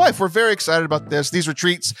my wife. We're very excited about this. These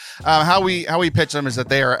retreats, how we pitch them is that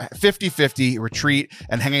they are 50-50 retreat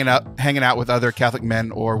and hanging out with other Catholic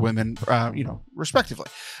men or women, respectively.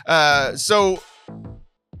 So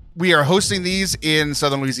we are hosting these in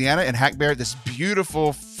Southern Louisiana in Hackberry, this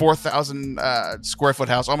beautiful 4,000 square foot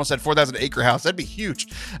house. Almost said 4,000 acre house. That'd be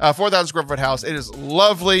huge. 4,000 square foot house. It is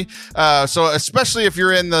lovely. So especially if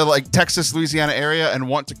you're in the like Texas, Louisiana area and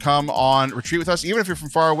want to come on retreat with us, even if you're from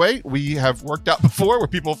far away, we have worked out before where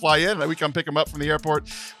people fly in and we come pick them up from the airport.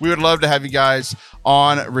 We would love to have you guys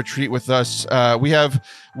on retreat with us. We have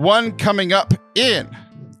one coming up in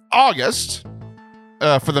August.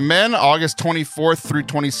 For the men, August 24th through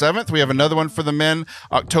 27th. We have another one for the men,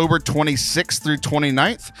 October 26th through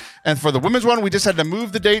 29th. And for the women's one, we just had to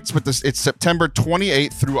move the dates, but it's September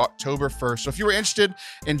 28th through October 1st. So if you were interested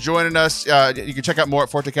in joining us, you can check out more at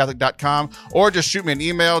fortecatholic.com or just shoot me an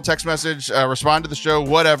email, text message, respond to the show,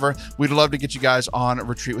 whatever. We'd love to get you guys on a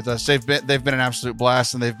retreat with us. They've been an absolute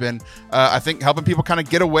blast, and they've been, I think, helping people kind of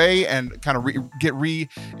get away and kind of get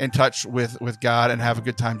in touch with God and have a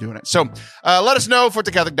good time doing it. So let us know.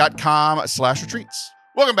 ForteCatholic.com/retreats.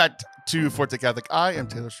 Welcome back to Forte Catholic. I am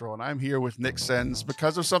Taylor Stroll, and I'm here with Nick Senz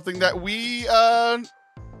because of something that we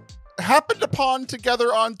happened upon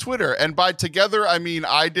together on Twitter. And by together, I mean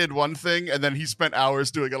I did one thing, and then he spent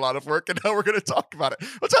hours doing a lot of work, and now we're going to talk about it.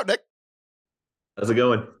 What's up, Nick? How's it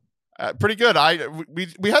going? Pretty good.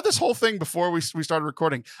 We had this whole thing before we started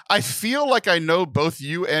recording. I feel like I know both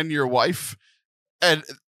you and your wife, and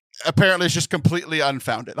apparently it's just completely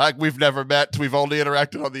unfounded. Like, we've never met, we've only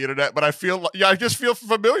interacted on the internet, but I just feel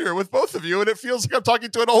familiar with both of you, and it feels like I'm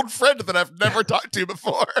talking to an old friend that I've never talked to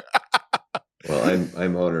before. Well,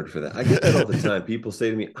 I'm honored for that. I get that all the time. People say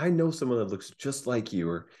to me, I know someone that looks just like you,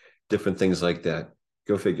 or different things like that.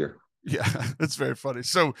 Go figure. Yeah, it's very funny.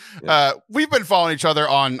 So we've been following each other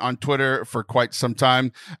on Twitter for quite some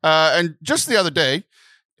time. And just the other day,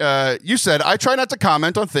 you said, I try not to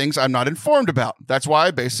comment on things I'm not informed about. That's why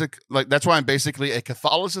I'm basically a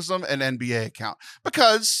Catholicism and NBA account.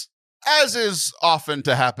 Because, as is often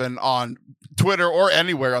to happen on Twitter or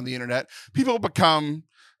anywhere on the internet, people become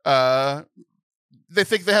they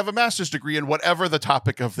think they have a master's degree in whatever the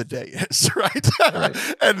topic of the day is, right?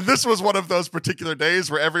 And this was one of those particular days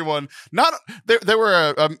where everyone they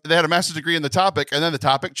had a master's degree in the topic, and then the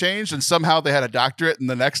topic changed, and somehow they had a doctorate in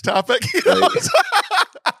the next topic. You know?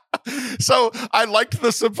 So I liked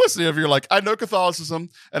the simplicity of, you're like, I know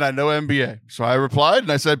Catholicism and I know NBA. So I replied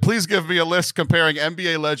and I said, please give me a list comparing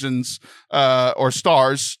NBA legends or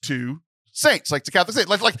stars to saints, like to Catholic saints.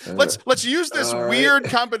 Let's use this weird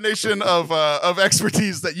combination of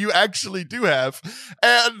expertise that you actually do have.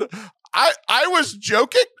 And I was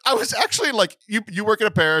joking. I was actually like, you work at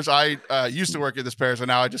a parish. I used to work at this parish, and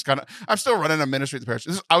now I'm still running a ministry at the parish.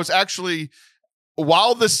 I was actually,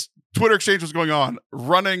 while this Twitter exchange was going on,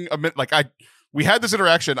 running we had this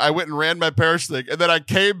interaction. I went and ran my parish thing, and then I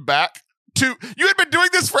came back to, you had been doing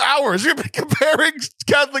this for hours. You've been comparing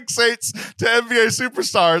Catholic saints to NBA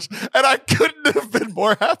superstars, and I couldn't have been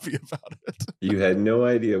more happy about it. You had no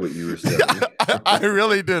idea what you were saying. I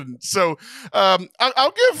really didn't. So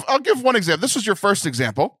I'll give one example. This was your first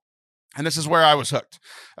example, and this is where I was hooked.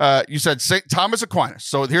 You said St. Thomas Aquinas.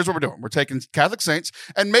 So here's what we're doing. We're taking Catholic saints,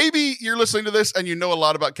 and maybe you're listening to this and you know a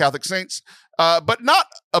lot about Catholic saints, but not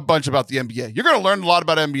a bunch about the NBA. You're going to learn a lot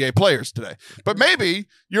about NBA players today, but maybe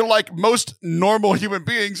you're like most normal human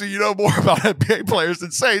beings and you know more about NBA players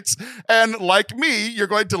than saints. And like me, you're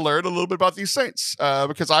going to learn a little bit about these saints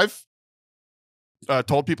because I've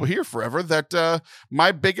told people here forever that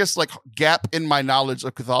my biggest gap in my knowledge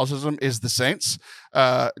of Catholicism is the saints.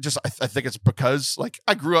 I think it's because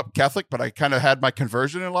I grew up Catholic, but I kind of had my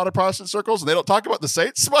conversion in a lot of Protestant circles, and they don't talk about the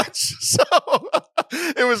saints much. So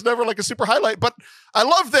it was never a super highlight. But I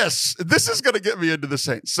love this. This is going to get me into the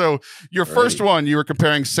saints. So your first one, you were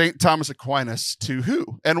comparing St. Thomas Aquinas to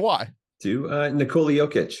who and why? To Nikola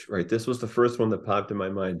Jokic, right? This was the first one that popped in my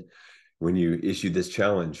mind when you issued this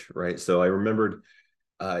challenge, right? So I remembered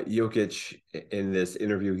Jokic in this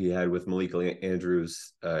interview he had with Malika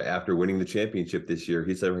Andrews after winning the championship this year.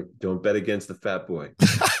 He said, "Don't bet against the fat boy."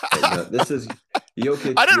 This is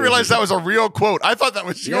Jokic. I didn't realize that was a real quote. I thought that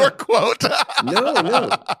was your quote.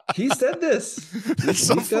 No, he said this.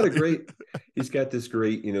 He's got this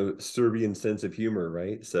great, Serbian sense of humor,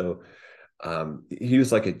 right? So he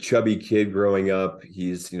was like a chubby kid growing up.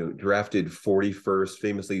 He's, drafted 41st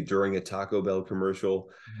famously during a Taco Bell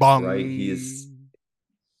commercial. Bong. Right?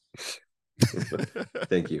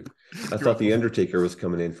 Thank you. I thought the Undertaker was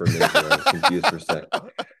coming in for a minute. I was confused for a sec.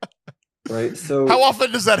 Right. So how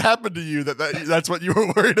often does that happen to you? That's what you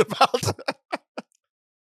were worried about?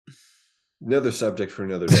 Another subject for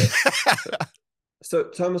another day. So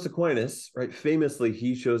Thomas Aquinas, right? Famously,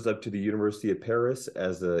 he shows up to the University of Paris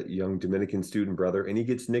as a young Dominican student brother, and he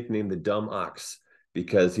gets nicknamed the Dumb Ox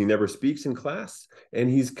because he never speaks in class, and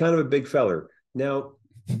he's kind of a big feller. Now,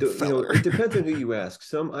 it depends on who you ask.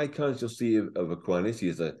 Some icons you'll see of Aquinas, he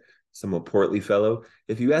is a somewhat portly fellow.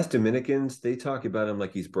 If you ask Dominicans, they talk about him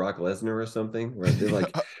like he's Brock Lesnar or something, right? They're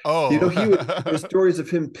like, there's stories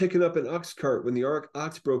of him picking up an ox cart when the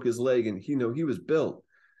ox broke his leg, and he was built.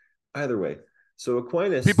 Either way. So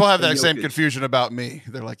Aquinas, people have that same confusion about me.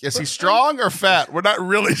 They're like, is he strong or fat? We're not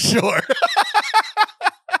really sure.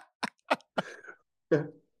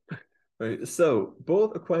 Right. So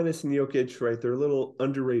both Aquinas and Jokic, right, they're a little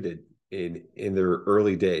underrated in their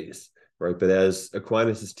early days, right? But as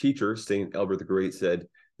Aquinas' teacher, St. Albert the Great, said,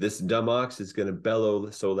 this dumb ox is going to bellow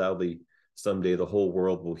so loudly someday the whole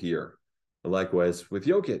world will hear. And likewise with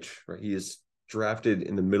Jokic, right? He is drafted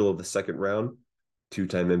in the middle of the second round,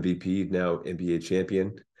 two-time MVP, now NBA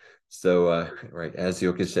champion. So, right, as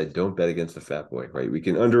Jokic said, don't bet against the fat boy, right? We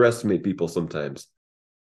can underestimate people sometimes.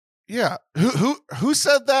 Yeah. Who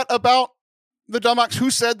said that about the dumb ox? Who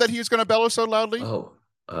said that he was going to bellow so loudly? Oh,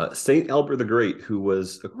 St. Albert the Great, who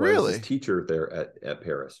was Aquinas' teacher there at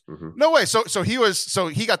Paris. Mm-hmm. No way. So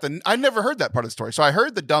he got I never heard that part of the story. So I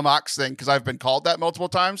heard the dumb ox thing because I've been called that multiple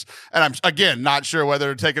times. And I'm, again, not sure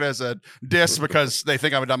whether to take it as a diss because they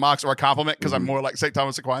think I'm a dumb ox or a compliment because I'm more like St.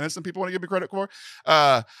 Thomas Aquinas than people want to give me credit for.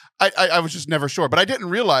 I was just never sure. But I didn't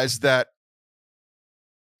realize that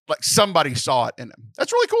like somebody saw it in him.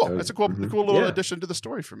 That's really cool. That's a cool little addition to the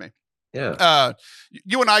story for me. Yeah.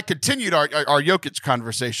 You and I continued our Jokic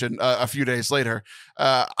conversation a few days later.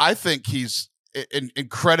 I think he's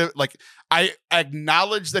incredible. Like, I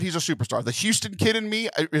acknowledge that he's a superstar. The Houston kid in me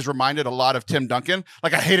is reminded a lot of Tim Duncan.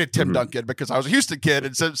 Like, I hated Tim Duncan because I was a Houston kid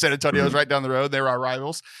and San Antonio was right down the road. They were our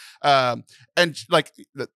rivals. And like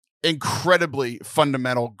incredibly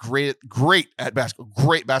fundamental, great at basketball,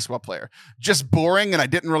 great basketball player. Just boring, and I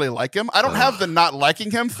didn't really like him. I don't have the not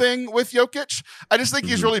liking him thing with Jokic. I just think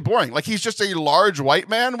he's really boring. Like, he's just a large white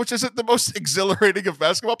man, which isn't the most exhilarating of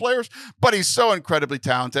basketball players, but he's so incredibly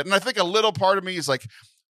talented. And I think a little part of me is like,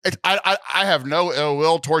 I have no ill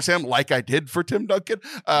will towards him, like I did for Tim Duncan.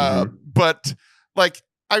 But like,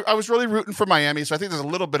 I was really rooting for Miami, so I think there's a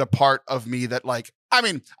little bit of part of me that, like, I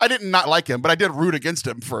mean, I did not like him, but I did root against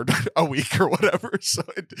him for a week or whatever. So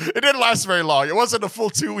it didn't last very long. It wasn't a full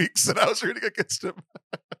 2 weeks that I was rooting against him.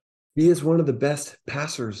 He is one of the best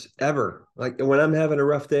passers ever. Like, when I'm having a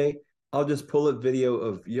rough day, I'll just pull up video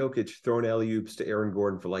of Jokic throwing alley-oops to Aaron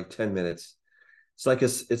Gordon for like 10 minutes.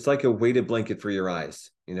 It's like a weighted blanket for your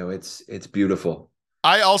eyes. You know, it's beautiful.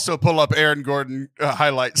 I also pull up Aaron Gordon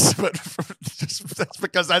highlights, but that's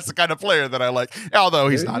because that's the kind of player that I like, although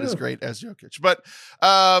he's not as great as Jokic. But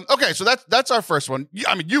okay, so that's our first one.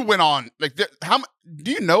 I mean, you went on, like,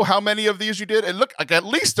 do you know how many of these you did? It looked like at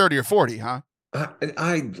least 30 or 40, huh?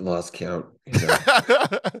 I lost count. You know.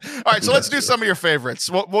 All right, so let's do some of your favorites.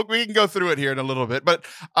 We can go through it here in a little bit, but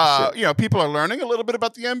you know, people are learning a little bit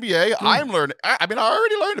about the NBA. I'm learning. I mean, I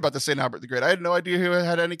already learned about the St. Albert the Great. I had no idea who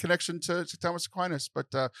had any connection to Thomas Aquinas, but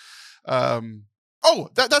that's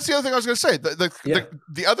the other thing I was going to say.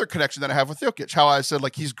 The other connection that I have with Jokic, how I said,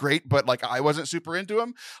 like, he's great, but like I wasn't super into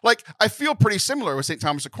him. Like, I feel pretty similar with St.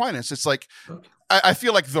 Thomas Aquinas. It's like, I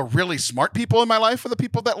feel like the really smart people in my life are the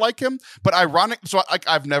people that like him. But ironic, so like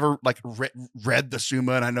I've never like read the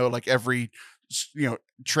Summa, and I know like every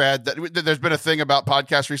trad that there's been a thing about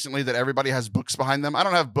podcasts recently that everybody has books behind them. I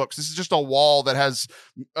don't have books. This is just a wall that has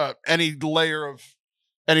any layer of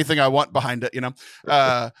anything I want behind it,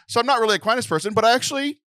 so I'm not really an Aquinas person, but I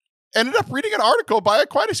actually ended up reading an article by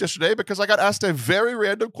Aquinas yesterday because I got asked a very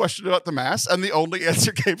random question about the Mass, and the only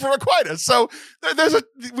answer came from Aquinas. So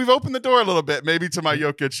we've opened the door a little bit, maybe to my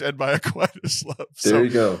Jokic and my Aquinas love. There you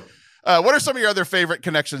go. What are some of your other favorite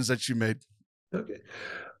connections that you made? Okay.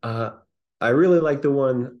 I really like the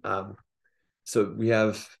one. So we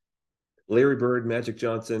have Larry Bird, Magic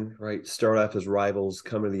Johnson, right? Start off as rivals,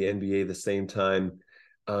 come to the NBA the same time.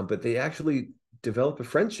 But they actually develop a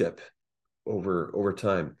friendship over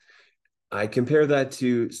time. I compare that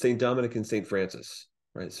to St. Dominic and St. Francis,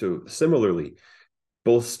 right? So similarly,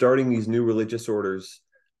 both starting these new religious orders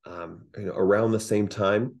around the same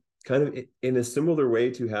time, kind of in a similar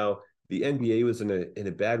way to how the NBA was in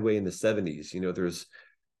a bad way in the 70s. There's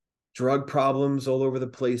drug problems all over the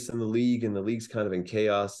place in the league, and the league's kind of in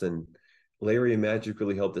chaos, and Larry and Magic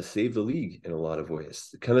really helped to save the league in a lot of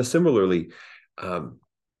ways. Kind of similarly,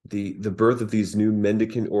 the birth of these new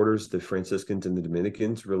mendicant orders, the Franciscans and the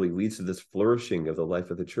Dominicans, really leads to this flourishing of the life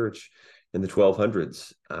of the church in the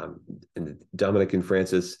 1200s. And Dominic and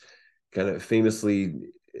Francis kind of famously,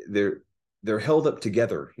 they're held up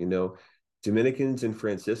together. Dominicans and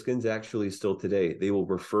Franciscans actually still today, they will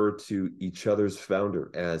refer to each other's founder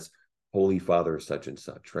as Holy Father such and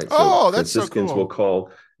such, right? Oh, that's Franciscans so cool. will call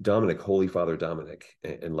Dominic Holy Father Dominic,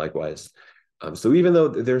 and likewise. So even though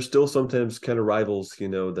they're still sometimes kind of rivals,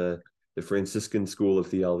 the Franciscan school of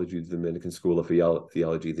theology, the Dominican school of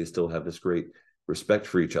theology, they still have this great respect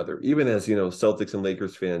for each other. Even as, Celtics and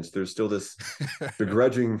Lakers fans, there's still this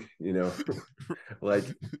begrudging, like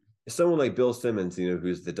someone like Bill Simmons,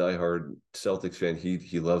 who's the diehard Celtics fan,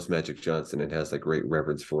 he loves Magic Johnson and has a great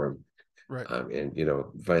reverence for him. Right. And,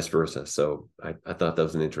 vice versa. So I thought that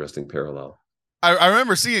was an interesting parallel. I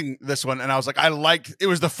remember seeing this one, and I was like, it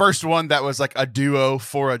was the first one that was like a duo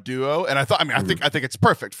for a duo. And I thought, I think it's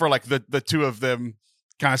perfect for like the two of them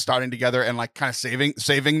kind of starting together and like kind of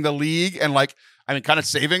saving the league and kind of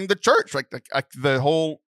saving the church, like the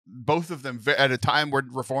whole, both of them at a time where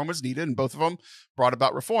reform was needed, and both of them brought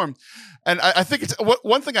about reform. And I think it's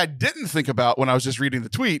one thing I didn't think about when I was just reading the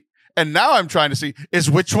tweet, and now I'm trying to see is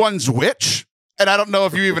which one's which. And I don't know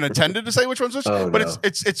if you even intended to say which one's which, but no.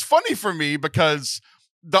 It's funny for me because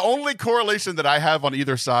the only correlation that I have on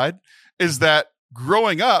either side is that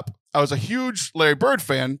growing up, I was a huge Larry Bird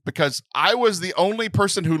fan because I was the only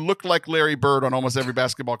person who looked like Larry Bird on almost every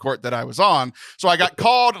basketball court that I was on. So I got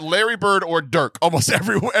called Larry Bird or Dirk almost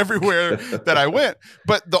everywhere that I went.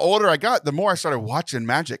 But the older I got, the more I started watching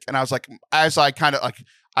Magic. And I was like, as I kind of like,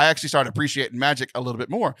 I actually started appreciating magic a little bit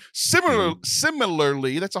more.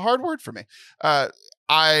 Similarly, that's a hard word for me.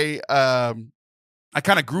 I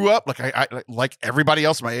kind of grew up like everybody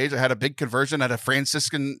else my age. I had a big conversion at a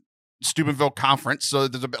Franciscan Steubenville conference, so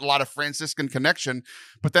there's a lot of Franciscan connection.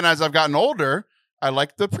 But then as I've gotten older, I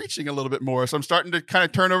like the preaching a little bit more. So I'm starting to kind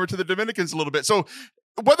of turn over to the Dominicans a little bit. So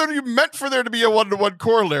whether you meant for there to be a one-to-one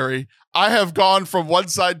corollary, I have gone from one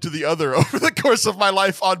side to the other over the course of my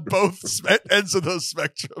life on both ends of those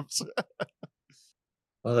spectrums.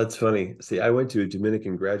 Oh, that's funny. See, I went to a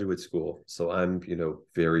Dominican graduate school, so I'm,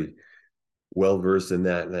 very well versed in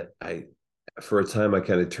that. And for a time, I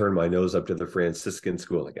kind of turned my nose up to the Franciscan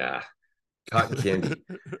school, like, cotton candy.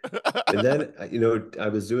 And then, I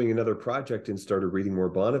was doing another project and started reading more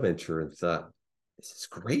Bonaventure and thought, this is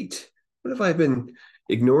great. What have I been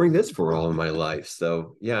ignoring this for all of my life?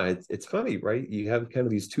 So yeah, it's funny, right? You have kind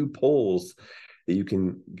of these two poles that you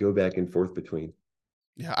can go back and forth between.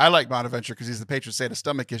 Yeah, I like Bonaventure because he's the patron saint of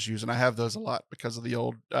stomach issues, and I have those a lot because of the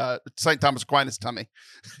old St. Thomas Aquinas tummy.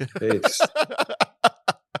 There's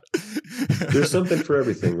something for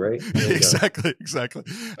everything, right? Exactly.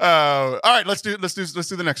 All right, let's do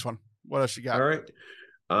the next one. What else you got? All right.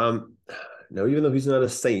 No, even though he's not a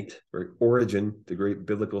saint, right? Origen, the great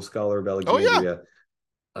biblical scholar of Alexandria.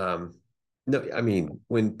 Oh, yeah. No, I mean,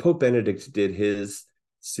 when Pope Benedict did his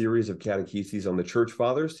series of catecheses on the church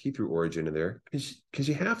fathers, he threw Origen in there because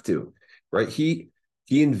you have to, right? He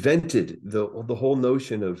invented the whole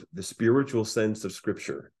notion of the spiritual sense of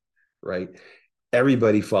Scripture, right?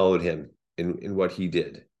 Everybody followed him in what he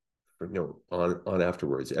did, on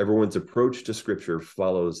afterwards. Everyone's approach to Scripture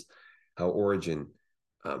follows how Origen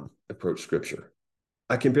approached Scripture.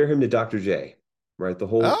 I compare him to Dr. J, right? The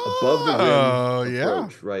whole above the rim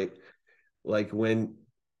approach, right? Like when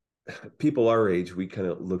people our age, we kind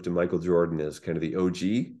of look to Michael Jordan as kind of the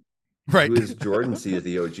OG. Right. Who does Jordan see as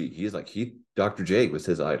the OG? He's like, Dr. J was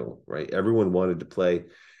his idol, right? Everyone wanted to play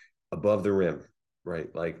above the rim,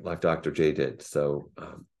 right? Like Dr. J did. So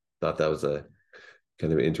thought that was a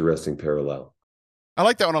kind of interesting parallel. I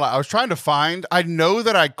like that one a lot. I was trying to find, I know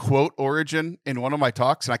that I quote Origen in one of my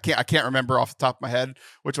talks, and I can't remember off the top of my head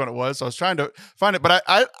which one it was. So I was trying to find it, but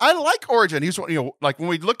I like Origen. He's, like when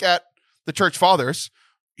we look at the church fathers,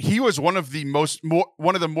 he was one of the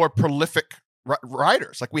more prolific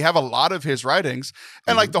writers. Like we have a lot of his writings,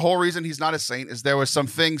 and like the whole reason he's not a saint is there was some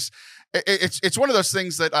things. It's one of those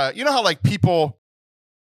things that how like people.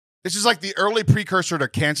 This is like the early precursor to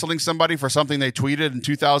canceling somebody for something they tweeted in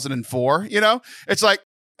 2004. It's like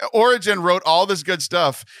Origen wrote all this good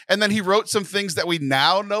stuff, and then he wrote some things that we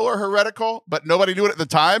now know are heretical, but nobody knew it at the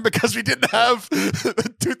time because we didn't have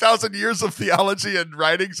 2,000 years of theology and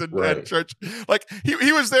writings and church. Like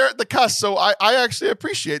he was there at the cusp. So I actually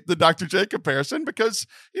appreciate the Dr. J comparison because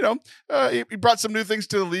he brought some new things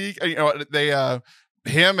to the league.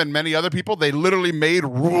 Him and many other people, they literally made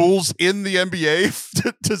rules in the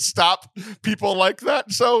NBA to stop people like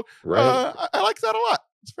that. So I like that a lot.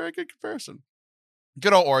 It's a very good comparison.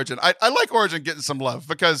 Good old Origen. I like Origen getting some love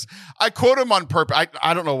because I quote him on purpose.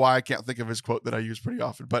 I don't know why I can't think of his quote that I use pretty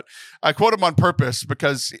often, but I quote him on purpose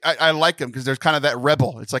because I like him because there's kind of that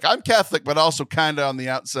rebel. It's like, I'm Catholic, but also kind of on the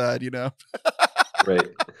outside,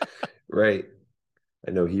 Right.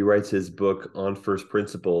 I know he writes his book on first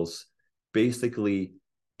principles basically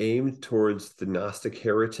aimed towards the Gnostic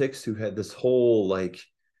heretics who had this whole like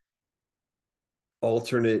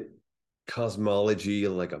alternate cosmology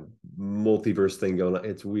and like a multiverse thing going on.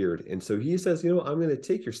 It's weird. And so he says, I'm going to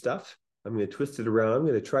take your stuff, I'm going to twist it around, I'm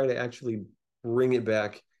going to try to actually bring it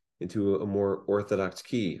back into a more orthodox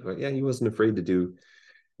key. But yeah, he wasn't afraid to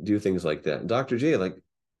do things like that. And Dr. J, I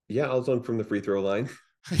was on from the free throw line.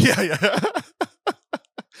 Yeah.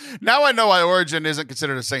 Now I know why Origen isn't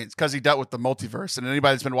considered a saint. It's because he dealt with the multiverse. And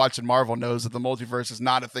anybody that's been watching Marvel knows that the multiverse is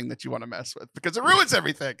not a thing that you want to mess with because it ruins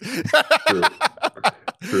everything. True.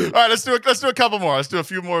 All right, let's do a couple more. Let's do a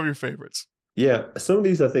few more of your favorites. Yeah, some of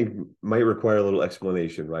these I think might require a little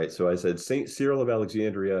explanation, right? So I said Saint Cyril of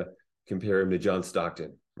Alexandria, compare him to John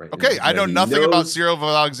Stockton, right? Okay, I know nothing about Cyril of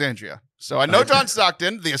Alexandria. So I know John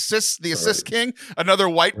Stockton, the assist king, another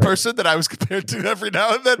white person that I was compared to every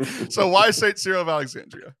now and then. So why Saint Cyril of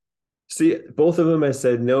Alexandria? See, both of them, I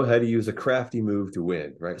said, know how to use a crafty move to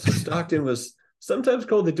win, right? So Stockton was sometimes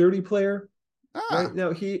called the dirty player. Right?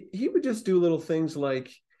 Now, he would just do little things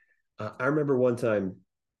like, I remember one time,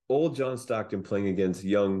 old John Stockton playing against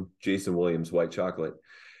young Jason Williams, White Chocolate.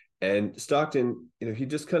 And Stockton, he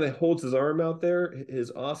just kind of holds his arm out there,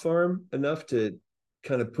 his off arm, enough to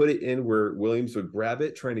kind of put it in where Williams would grab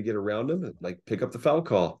it, trying to get around him and like pick up the foul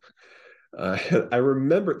call. I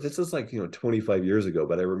remember, this is like, 25 years ago,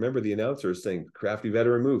 but I remember the announcer saying, "Crafty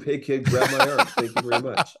veteran move. Hey, kid, grab my arm. Thank you very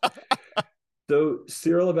much." So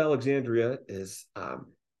Cyril of Alexandria is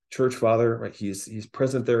church father, right? He's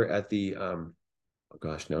present there at the, oh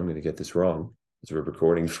gosh, now I'm going to get this wrong as we're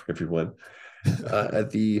recording for everyone,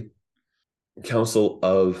 at the Council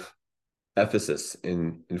of Ephesus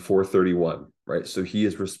in 431, right? So he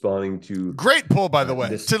is responding to great pull, by the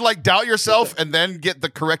way, to like doubt yourself and then get the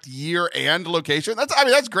correct year and location.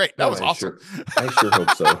 That's great. That was awesome. I sure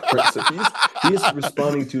hope so. Right? So he is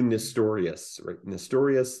responding to Nestorius, right?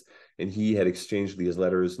 Nestorius, and he had exchanged these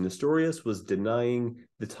letters. Nestorius was denying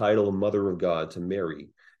the title Mother of God to Mary,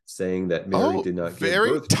 saying that Mary did not give very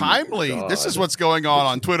birth to timely. God. This is what's going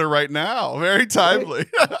on Twitter right now. Very timely.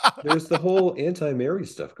 Right? There's the whole anti-Mary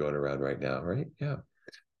stuff going around right now, right? Yeah.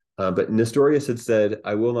 But Nestorius had said,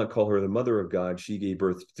 "I will not call her the mother of God. She gave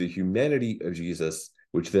birth to the humanity of Jesus,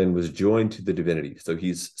 which then was joined to the divinity." So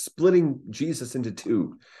he's splitting Jesus into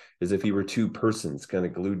two, as if he were two persons kind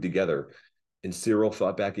of glued together. And Cyril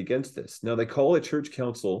fought back against this. Now they call a church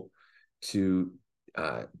council to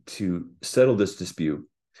settle this dispute.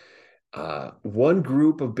 One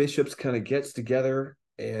group of bishops kind of gets together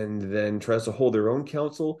and then tries to hold their own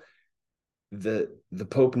council. The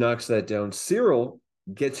Pope knocks that down. Cyril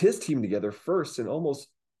gets his team together first and almost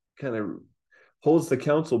kind of holds the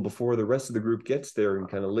council before the rest of the group gets there and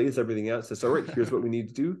kind of lays everything out, says, "All right, here's what we need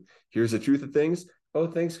to do. Here's the truth of things. Oh,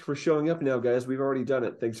 thanks for showing up now, guys. We've already done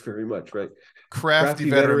it. Thanks very much." Right? Crafty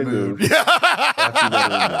veteran move. Yeah.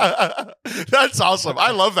 That's awesome.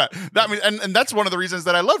 I love that. And that's one of the reasons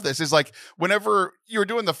that I love this is like whenever you're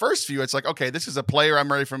doing the first few, it's like, okay, this is a player I'm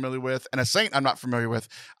very familiar with and a saint I'm not familiar with.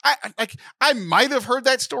 I might have heard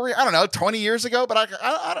that story, I don't know, 20 years ago, but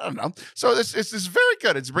I don't know. So it's very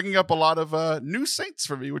good. It's bringing up a lot of new saints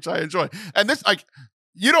for me, which I enjoy. And this, like,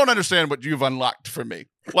 you don't understand what you've unlocked for me.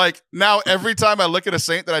 Like now, every time I look at a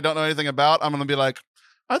saint that I don't know anything about, I'm going to be like,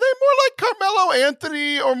 are they more like Carmelo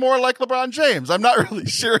Anthony or more like LeBron James? I'm not really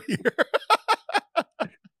sure here.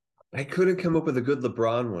 I couldn't come up with a good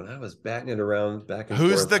LeBron one. I was batting it around back and forth.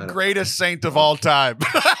 Who's the greatest saint of all time?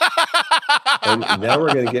 And now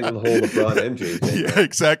we're going to get into the whole LeBron MJ thing. Yeah,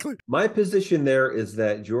 exactly. My position there is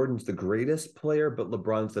that Jordan's the greatest player, but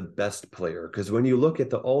LeBron's the best player. Because when you look at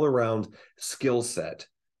the all-around skill set,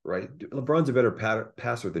 right? LeBron's a better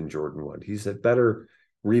passer than Jordan was. He's a better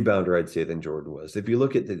rebounder, I'd say, than Jordan was. If you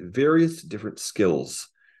look at the various different skills,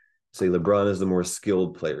 say LeBron is the more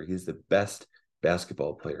skilled player. He's the best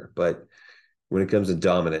basketball player. But when it comes to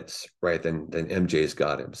dominance, right, then MJ's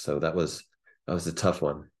got him. So that was a tough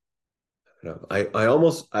one. I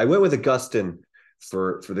went with Augustine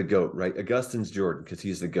for the GOAT, right? Augustine's Jordan because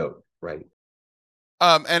he's the GOAT, right?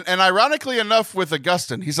 And ironically enough, with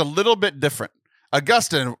Augustine, he's a little bit different.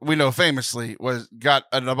 Augustine, we know famously, got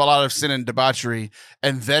a lot of sin and debauchery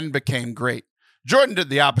and then became great. Jordan did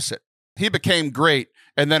the opposite. He became great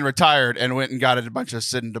and then retired and went and got a bunch of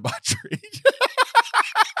sin and debauchery.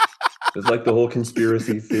 It's like the whole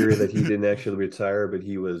conspiracy theory that he didn't actually retire, but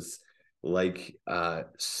he was like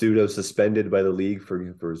pseudo suspended by the league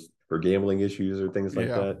for gambling issues or things like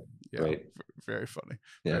that. Yeah. Right. Very funny.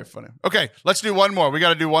 Yeah. Very funny. Okay, let's do one more. We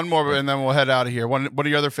got to do one more and then we'll head out of here. What are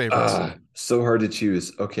your other favorites? So hard to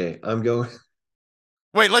choose. Okay, I'm going.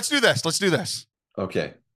 Wait, let's do this.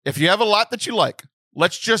 Okay. If you have a lot that you like,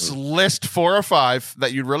 let's just list 4 or 5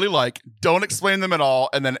 that you really like. Don't explain them at all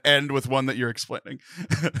and then end with one that you're explaining.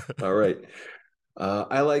 All right.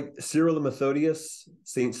 I like Cyril and Methodius,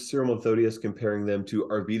 Saint Cyril and Methodius, comparing them to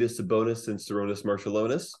Arvidas Sabonis and Saronis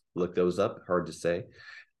Marcellonis. Look those up. Hard to say.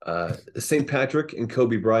 St. Patrick and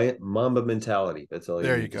Kobe Bryant, Mamba mentality. That's all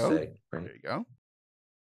you need to say. Right? There you go.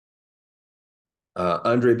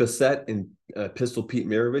 Andre Bassett and Pistol Pete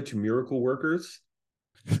Maravich, miracle workers.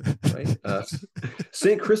 Right.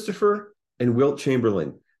 St. Christopher and Wilt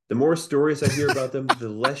Chamberlain. The more stories I hear about them, the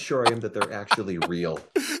less sure I am that they're actually real.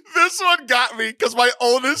 This one got me because my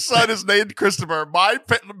oldest son is named Christopher.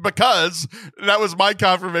 Because that was my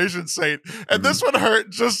confirmation saint, and this one hurt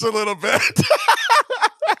just a little bit.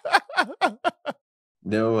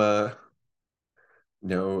 No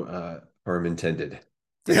harm intended.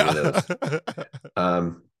 Yeah.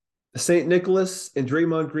 St. Nicholas and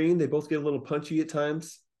Draymond Green, they both get a little punchy at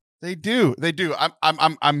times. They do.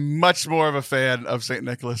 I'm much more of a fan of St.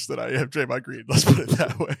 Nicholas than I am Draymond Green. Let's put it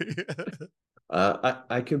that way.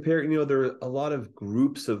 I compare, there are a lot of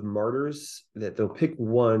groups of martyrs that they'll pick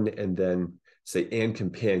one and then say, and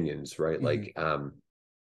companions, right? Mm-hmm. Like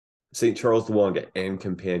St. Charles Luanga and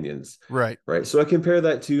companions. Right. Right. So I compare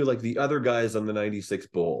that to like the other guys on the 96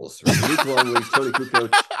 Bulls, right? Luke Longley, Tony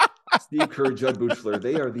Kukoc, Steve Kerr, Judd Buchler,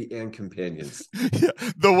 they are the and companions. Yeah.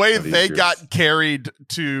 The way they groups. got carried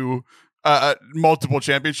to multiple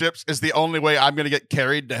championships is the only way I'm going to get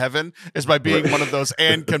carried to heaven is by being one of those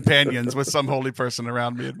and companions with some holy person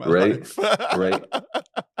around me in my life. Right.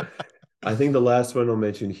 I think the last one I'll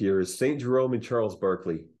mention here is St. Jerome and Charles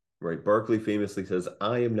Barkley. Right. Barkley famously says,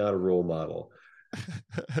 I am not a role model.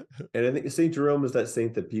 And I think St. Jerome is that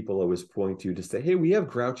saint that people always point to say, hey, we have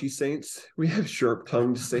grouchy saints. We have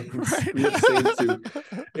sharp-tongued saints. Right. We have saints who,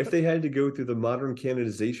 if they had to go through the modern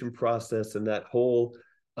canonization process and that whole,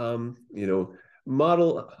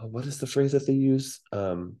 model, what is the phrase that they use?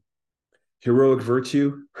 Heroic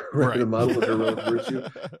virtue, right? The model of heroic virtue.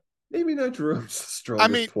 Maybe not Jerome's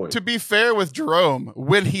strongest point. To be fair with Jerome,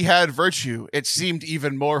 when he had virtue, it seemed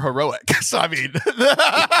even more heroic. So,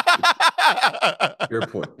 Your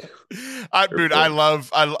point. I love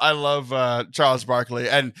Charles Barkley,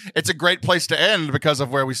 and it's a great place to end because of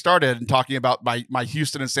where we started and talking about my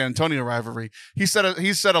Houston and San Antonio rivalry. He said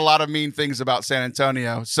a lot of mean things about San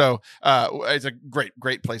Antonio, so it's a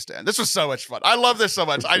great place to end. This was so much fun. I love this so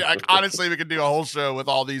much. I honestly, we could do a whole show with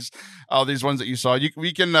all these ones that you saw.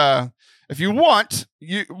 We can. If you want,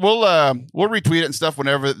 we'll retweet it and stuff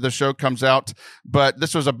whenever the show comes out. But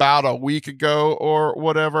this was about a week ago or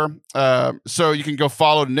whatever. So you can go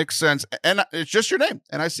follow Nick Senz, and it's just your name,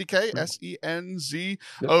 NickSenz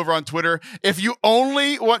over on Twitter. If you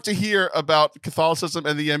only want to hear about Catholicism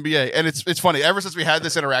and the NBA, and it's funny. Ever since we had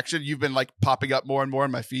this interaction, you've been like popping up more and more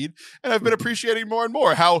in my feed, and I've been appreciating more and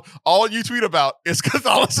more how all you tweet about is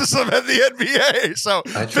Catholicism and the NBA. So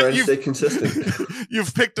I try to stay consistent.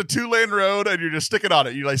 You've picked a 2-lane road and you're just sticking on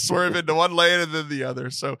it. You like swerve into one lane and then the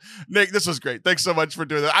other. So Nick, this was great. Thanks so much for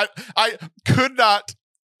doing that. I could not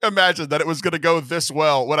imagine that it was going to go this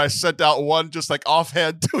well when I sent out one just like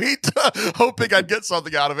offhand tweet, hoping I'd get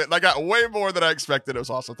something out of it. And I got way more than I expected. It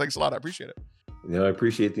was awesome. Thanks a lot. I appreciate it. I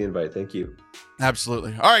appreciate the invite. Thank you.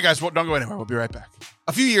 Absolutely. All right, guys. Well, don't go anywhere. We'll be right back.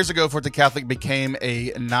 A few years ago, Forte Catholic became a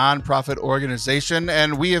nonprofit organization,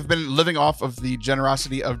 and we have been living off of the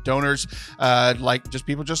generosity of donors, like just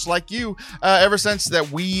people just like you, ever since that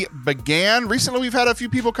we began. Recently, we've had a few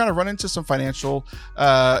people kind of run into some financial,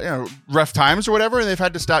 rough times or whatever, and they've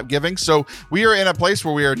had to stop giving. So we are in a place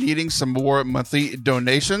where we are needing some more monthly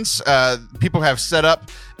donations. People have set up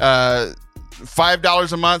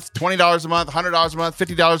 $5 a month, $20 a month, $100 a month,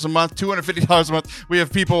 $50 a month, $250 a month. We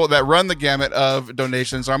have people that run the gamut of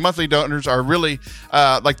donations. Our monthly donors are really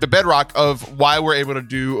like the bedrock of why we're able to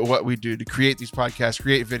do what we do, to create these podcasts,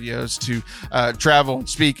 create videos, to travel and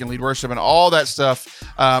speak and lead worship and all that stuff.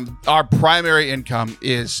 Our primary income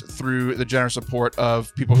is through the generous support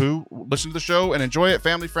of people who listen to the show and enjoy it,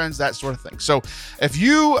 family, friends, that sort of thing. So if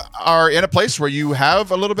you are in a place where you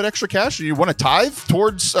have a little bit extra cash and you want to tithe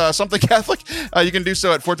towards something Catholic, you can do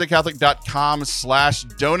so at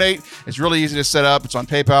fortecatholic.com/donate. It's really easy to set up. It's on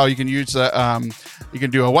PayPal. You can use you can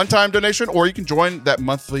do a one-time donation, or you can join that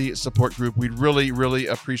monthly support group. We'd really, really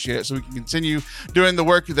appreciate it so we can continue doing the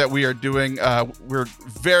work that we are doing. We're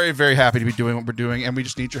very, very happy to be doing what we're doing, and we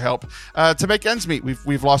just need your help to make ends meet.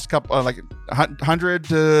 We've lost a couple, like $100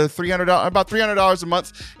 to $300, about $300 a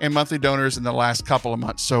month in monthly donors in the last couple of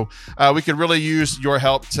months. So we could really use your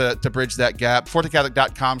help to bridge that gap.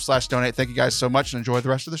 fortecatholic.com/donate. Thank you guys so much, and enjoy the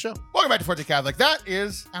rest of the show. Welcome back to Forte Catholic. That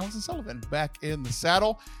is Allison Sullivan back in the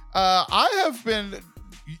saddle. I have been,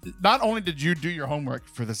 not only did you do your homework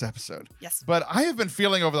for this episode, yes, but I have been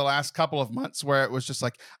feeling over the last couple of months where it was just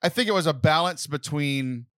like, I think it was a balance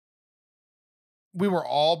between, we were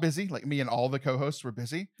all busy, like me and all the co-hosts were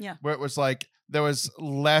busy. Yeah. Where it was like, there was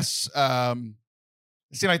less,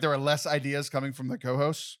 it seemed like there were less ideas coming from the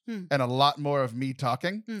co-hosts and a lot more of me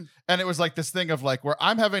talking. And it was like this thing of like, where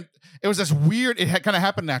it was this weird, it had kind of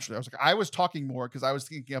happened naturally. I was talking more because I was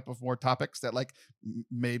thinking up of more topics that like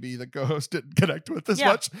maybe the co-host didn't connect with as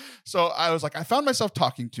much. So I was like, I found myself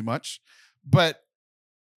talking too much, but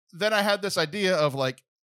then I had this idea of like,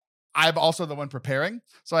 I'm also the one preparing.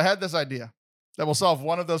 So I had this idea that will solve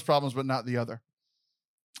one of those problems, but not the other.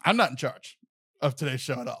 I'm not in charge of today's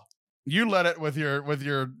show at all. You led it with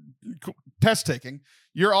your test taking.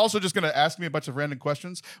 You're also just going to ask me a bunch of random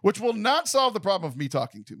questions, which will not solve the problem of me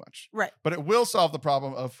talking too much. Right. But it will solve the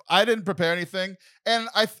problem of I didn't prepare anything. And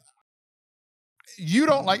you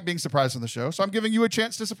don't like being surprised on the show. So I'm giving you a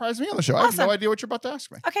chance to surprise me on the show. Awesome. I have no idea what you're about to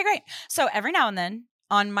ask me. Okay, great. So every now and then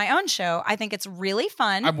on my own show, I think it's really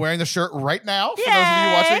fun. I'm wearing the shirt right now for those of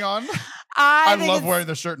you watching on. I love wearing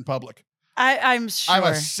the shirt in public. I'm sure. I'm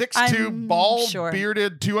a 6'2", bald,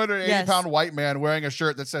 bearded, 280-pound white man wearing a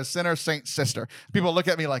shirt that says Sinner, Saint, Sister. People look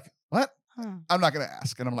at me like, what? I'm not going to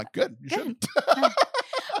ask. And I'm like, good. You shouldn't.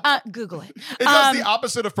 Google it. It does the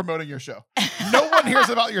opposite of promoting your show. No one hears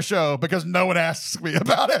about your show because no one asks me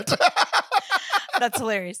about it. That's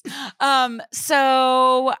hilarious.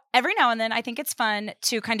 So every now and then, I think it's fun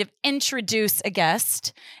to kind of introduce a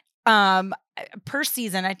guest per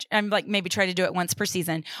season. I'm like maybe try to do it once per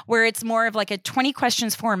season where it's more of like a 20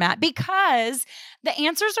 questions format because the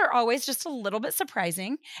answers are always just a little bit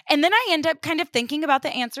surprising. And then I end up kind of thinking about the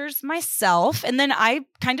answers myself. And then I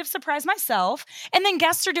kind of surprise myself. And then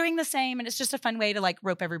guests are doing the same. And it's just a fun way to like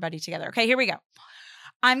rope everybody together. Okay, here we go.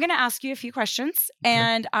 I'm going to ask you a few questions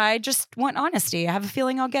and I just want honesty. I have a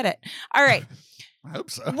feeling I'll get it. All right. I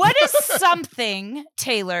hope so. What is something,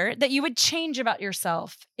 Taylor, that you would change about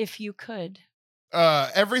yourself if you could?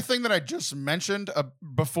 Everything that I just mentioned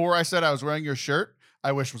before I said I was wearing your shirt,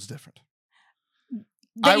 I wish was different.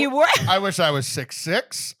 You were? I wish I was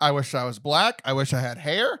 6'6". I wish I was black. I wish I had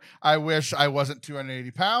hair. I wish I wasn't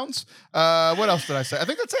 280 pounds. What else did I say? I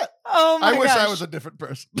think that's it. Oh my gosh. I wish I was a different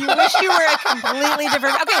person. You wish you were a completely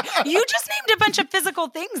different. Okay, you just named a bunch of physical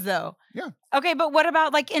things though. Yeah. Okay, but what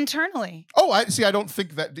about like internally? Oh, I see. I don't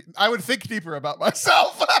think that. I would think deeper about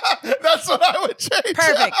myself. That's what I would change.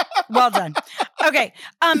 Perfect. Well done. Okay.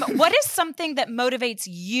 What is something that motivates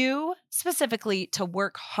you specifically to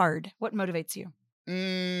work hard? What motivates you?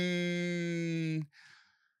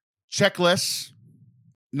 Checklists,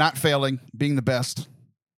 not failing, being the best.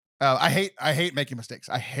 I hate making mistakes.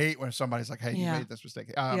 I hate when somebody's like, "Hey, you made this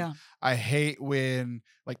mistake." I hate when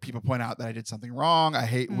like people point out that I did something wrong. I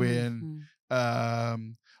hate when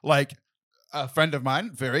like a friend of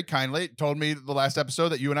mine very kindly told me the last episode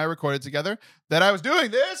that you and I recorded together that I was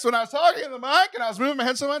doing this when I was talking in the mic and I was moving my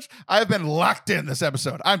head so much. I have been locked in this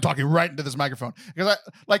episode. I'm talking right into this microphone because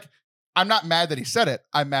I'm not mad that he said it.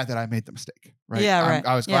 I'm mad that I made the mistake. Right. Yeah. Right.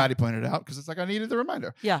 I was glad he pointed it out because it's like I needed the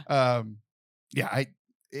reminder. Yeah.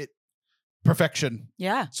 Perfection.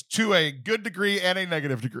 Yeah. To a good degree and a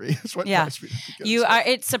negative degree is what drives me. You are.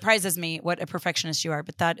 It surprises me what a perfectionist you are,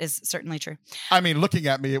 but that is certainly true. I mean, looking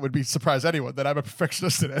at me, it would surprise anyone that I'm a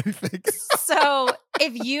perfectionist in anything. So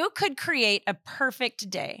if you could create a perfect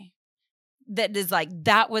day that is like,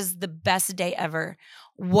 that was the best day ever,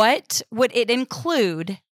 what would it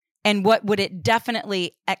include and what would it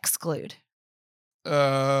definitely exclude? It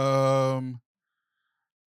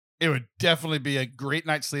would definitely be a great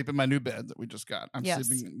night's sleep in my new bed that we just got. I'm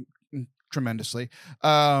sleeping tremendously.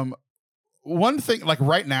 One thing, like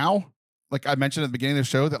right now, like I mentioned at the beginning of the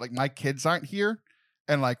show, that like my kids aren't here,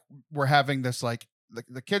 and like we're having this like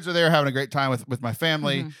the kids are there having a great time with my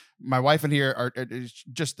family. Mm-hmm. My wife and here are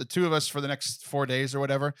just the two of us for the next 4 days or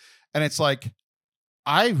whatever, and it's like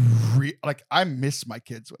I miss my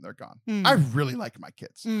kids when they're gone. I really like my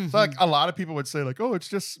kids. So like a lot of people would say like, oh, it's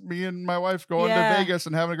just me and my wife going to Vegas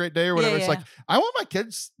and having a great day or whatever. It's like, I want my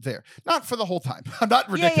kids there. Not for the whole time. I'm not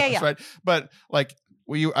ridiculous, right? But like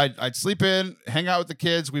I'd sleep in, hang out with the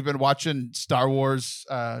kids. We've been watching Star Wars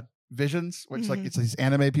Visions, which like it's these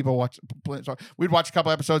anime people watch. We'd watch a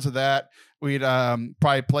couple episodes of that. We'd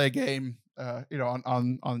probably play a game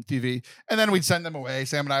on TV, and then we'd send them away.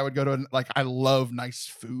 Sam and I would go to I love nice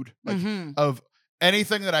food, of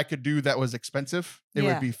anything that I could do that was expensive. It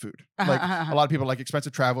would be food. A lot of people like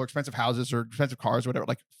expensive travel, expensive houses, or expensive cars, or whatever.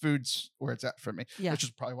 Like food's where it's at for me, which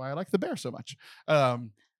is probably why I like the Bear so much.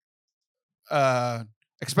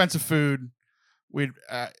 Expensive food. We'd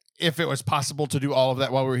if it was possible to do all of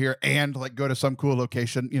that while we were here and like go to some cool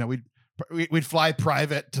location, we'd fly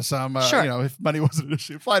private to some, if money wasn't an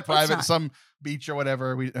issue, fly private to some beach or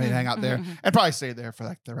whatever. We'd hang out there and probably stay there for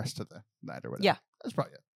like the rest of the night or whatever. Yeah. That's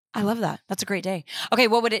probably it. I love that. That's a great day. Okay.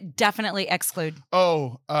 What would it definitely exclude?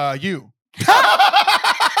 Oh, you.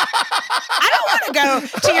 I don't want to go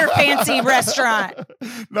to your fancy restaurant.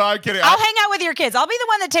 No, I'm kidding. I'll hang out with your kids. I'll be the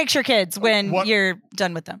one that takes your kids when you're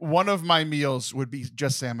done with them. One of my meals would be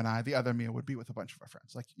just Sam and I. The other meal would be with a bunch of our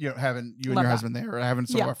friends. Like, having you and your husband there, or having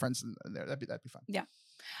some of our friends in there. That'd be fun. Yeah.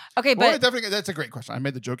 Okay, but definitely, that's a great question. I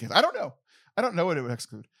made the joke. I don't know what it would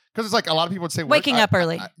exclude. Because it's like a lot of people would say waking up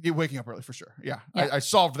early. Waking up early for sure. Yeah. I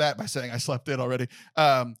solved that by saying I slept in already.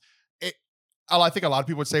 I think a lot of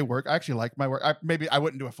people would say work. I actually like my work. Maybe I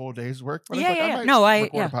wouldn't do a full day's work. But I might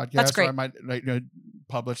record a podcast. That's great. Or I might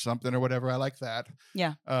publish something or whatever. I like that.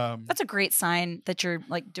 Yeah. That's a great sign that you're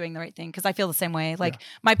like doing the right thing. Because I feel the same way. Like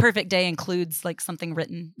my perfect day includes like something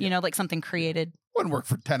written, like something created. Wouldn't work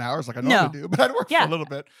for 10 hours like I normally do, but I'd work for a little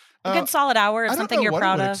bit. A good solid hour of something you're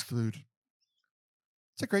proud of. Exclude.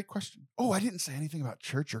 It's a great question. Oh, I didn't say anything about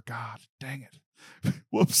church or God. Dang it.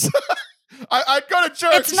 Whoops. I'd go to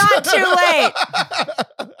church. It's not too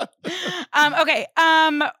late. Okay.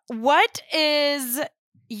 What is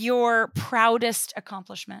your proudest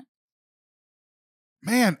accomplishment?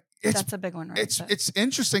 Man, that's a big one, right? It's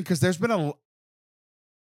interesting because there's been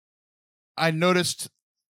I noticed,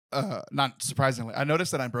 not surprisingly, I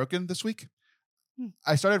noticed that I'm broken this week.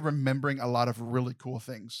 I started remembering a lot of really cool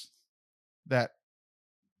things that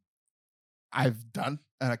I've done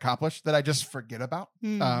and accomplished that I just forget about.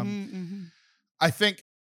 I think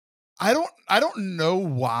I don't know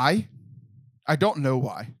why. I don't know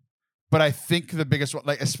why. But I think the biggest one,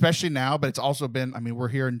 like especially now, but it's also been, I mean, we're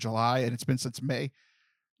here in July and it's been since May.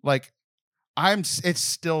 Like it's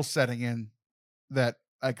still setting in that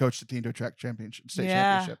I coached the team to a track championship, state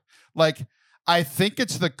championship. Like I think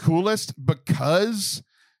it's the coolest because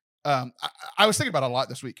I was thinking about it a lot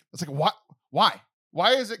this week. It's like,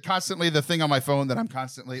 why is it constantly the thing on my phone that I'm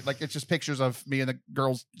constantly like, it's just pictures of me and the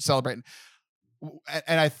girls celebrating.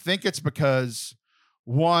 And I think it's because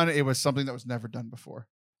one, it was something that was never done before.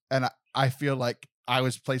 And I feel like I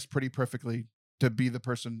was placed pretty perfectly to be the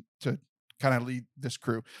person to kind of lead this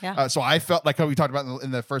crew. Yeah. So I felt like how we talked about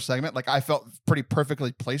in the first segment, like I felt pretty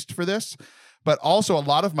perfectly placed for this, but also a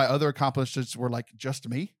lot of my other accomplishments were like just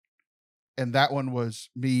me. And that one was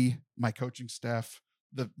me, my coaching staff,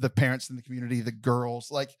 the parents in the community, the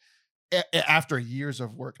girls, like after years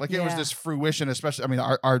of work, like it was this fruition, especially, I mean,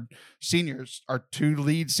 our seniors, our 2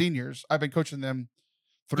 lead seniors, I've been coaching them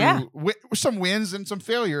through some wins and some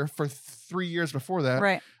failure for 3 years before that.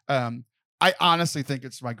 Right. I honestly think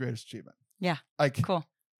it's my greatest achievement. Yeah. Like, cool.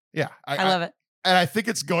 Yeah. I love it. And I think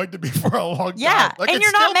it's going to be for a long time. Yeah. Like, and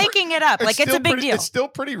you're not making it up. Like it's a big deal. It's still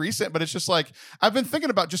pretty recent, but it's just like, I've been thinking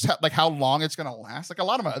about just how long it's going to last. Like a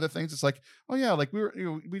lot of my other things, it's like, oh yeah, like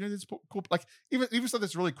we did this cool, like even stuff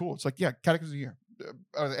that's really cool. It's like, yeah, Catechism of the Year.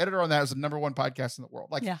 The editor on that is the #1 podcast in the world.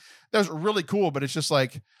 Like that was really cool, but it's just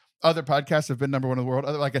like other podcasts have been #1 in the world.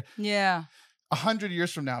 100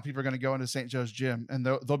 years from now, people are going to go into St. Joe's gym and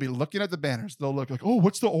they'll be looking at the banners. They'll look like, oh,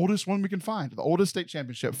 what's the oldest one we can find? The oldest state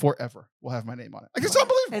championship forever will have my name on it. Like, it's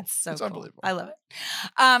unbelievable. It's cool. Unbelievable. I love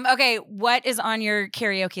it. Okay, what is on your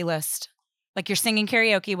karaoke list? Like you're singing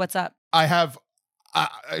karaoke. What's up? I have.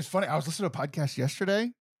 It's funny. I was listening to a podcast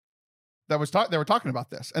yesterday that was they were talking about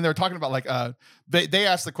this, and they were talking about like they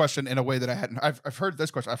asked the question in a way that I hadn't. I've heard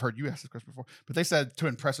this question. I've heard you ask this question before, but they said to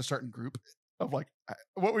impress a certain group. Of like,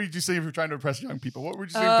 what would you say if you're trying to impress young people? What would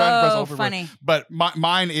you say if you're trying to impress older funny. people? But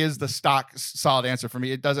mine is the stock solid answer for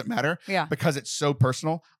me. It doesn't matter because it's so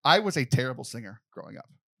personal. I was a terrible singer growing up.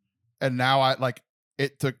 And now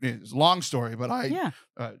it's a long story, but I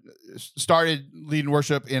started leading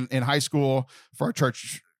worship in high school for a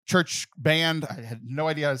church band. I had no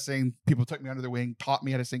idea how to sing. People took me under their wing, taught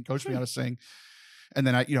me how to sing, coached me how to sing. And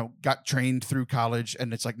then I, got trained through college.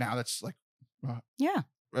 And it's like, now that's like,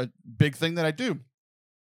 a big thing that I do.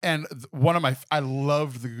 And I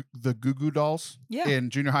loved the Goo Goo Dolls in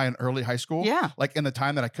junior high and early high school. Yeah. Like in the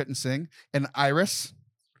time that I couldn't sing. And Iris,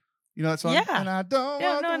 you know that song? Yeah. And I don't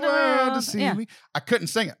want the world to see me. I couldn't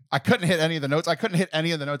sing it. I couldn't hit any of the notes. I couldn't hit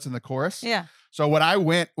any of the notes in the chorus. Yeah. So when I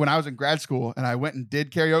was in grad school and I went and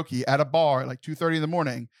did karaoke at a bar at like 2:30 in the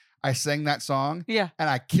morning, I sang that song and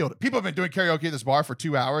I killed it. People have been doing karaoke at this bar for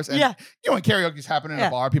 2 hours. And when karaoke's happening in a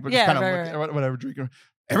bar, people just kind of look, whatever, drinking.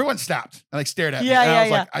 Everyone stopped and stared at me. And I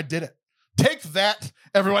was like, I did it. Take that,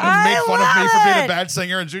 everyone who made fun of me for being a bad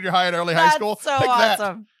singer in junior high and early high school. So Take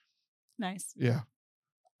awesome. That. Nice. Yeah.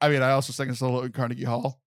 I mean, I also sang a solo in Carnegie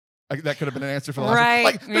Hall. That could have been an answer for the last one.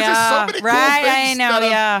 Like, there's just so many cool things. I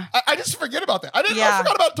know, I just forget about that. I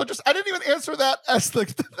forgot about it. I didn't even answer that as the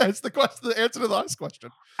question, the answer to the last question.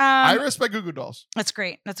 Iris by Goo Goo Dolls. That's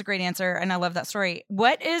great. That's a great answer. And I love that story.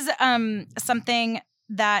 What is something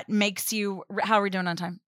that makes you, how are we doing on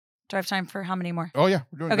time? Do I have time for how many more? Oh yeah,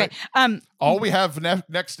 we're doing okay. Great. All we have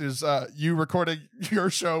next is you recording your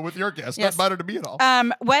show with your guest. Yes. Not matter to me at all.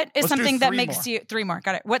 What is something that makes you 3 more?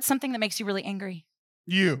 Got it. What's something that makes you really angry?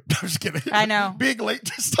 You. I'm just kidding. I know. Being late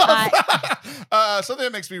to stuff. Something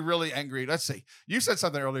that makes me really angry. Let's see. You said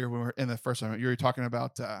something earlier when we were in the first time. You were talking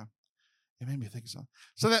about. It made me think of something.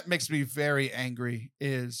 So that makes me very angry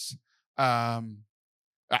is.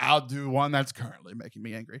 I'll do one that's currently making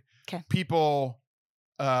me angry. Okay. People.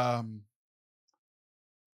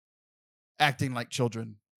 Acting like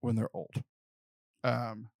children when they're old.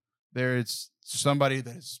 There's somebody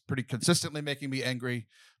that is pretty consistently making me angry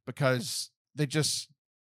because they just,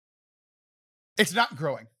 it's not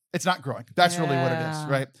growing. It's not growing. That's really what it is,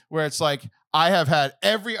 right? Where it's like, I have had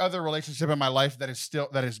every other relationship in my life that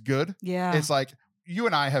is good. Yeah. It's like, you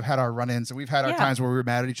and I have had our run-ins and we've had our times where we were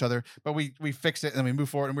mad at each other, but we fixed it and then we move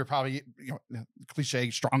forward and we're probably,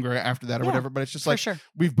 cliche, stronger after that or whatever. But it's just like,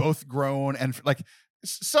 we've both grown and like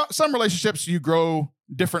some relationships you grow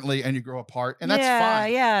differently and you grow apart and that's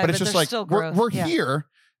fine. Yeah. But it's just like, we're here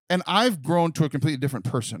and I've grown to a completely different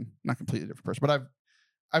person. Not completely different person, but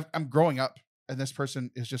I'm growing up, and this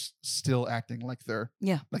person is just still acting like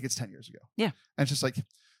like it's 10 years ago. Yeah. And it's just like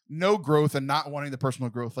no growth and not wanting the personal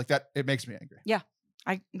growth like that. It makes me angry. Yeah.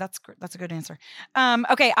 That's a good answer.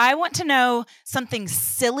 Okay. I want to know something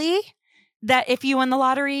silly that if you won the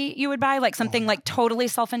lottery, you would buy, like something like totally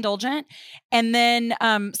self-indulgent, and then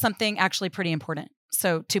something actually pretty important.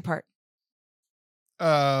 So 2-part.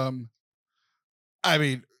 I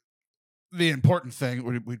mean, the important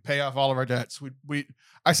thing, we'd pay off all of our debts.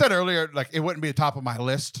 I said earlier, like it wouldn't be a top of my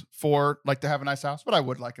list for like to have a nice house, but I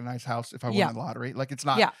would like a nice house if I won the lottery. Like it's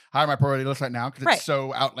not high on my priority list right now because it's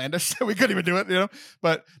so outlandish that we couldn't even do it,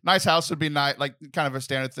 But nice house would be nice, like kind of a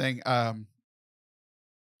standard thing. I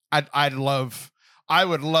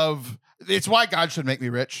would love. It's why God should make me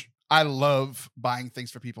rich. I love buying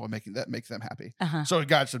things for people and making that make them happy. So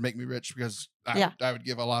God should make me rich because I would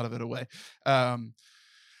give a lot of it away.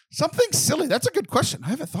 Something silly. That's a good question. I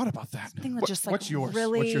haven't thought about that. Something that just like what's yours?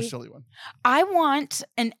 Really, what's your silly one? I want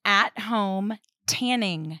an at-home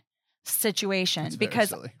tanning situation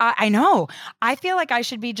because I know. I feel like I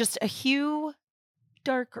should be just a hue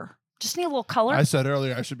darker. Just need a little color. I said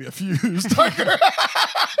earlier I should be a few darker.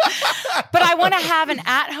 But I want to have an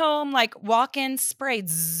at-home like walk-in spray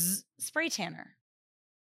tanner.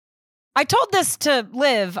 I told this to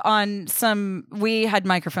Liv on we had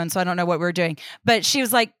microphones, so I don't know what we were doing. But she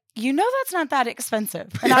was like, that's not that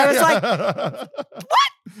expensive. And I was like, what?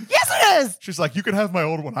 Yes, it is. She's like, you can have my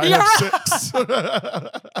old one. I have 6. I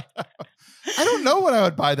don't know what I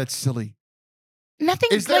would buy that's silly. Nothing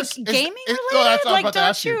gaming related? Like,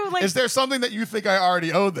 don't you? Like, is there something that you think I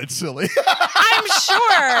already own that's silly? I'm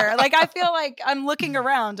sure. Like, I feel like I'm looking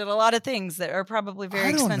around at a lot of things that are probably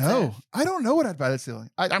very expensive. I don't know what I'd buy that's silly.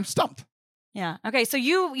 I'm stumped. Yeah. Okay. So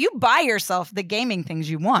you buy yourself the gaming things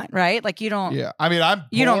you want, right? Like you don't. Yeah. I mean, I'm poor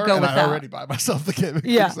you don't go and with I that. already buy myself the gaming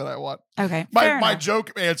things that I want. Okay. My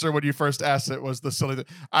joke answer when you first asked it was the silly thing.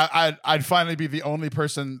 I'd finally be the only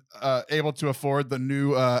person able to afford the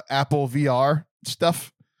new Apple VR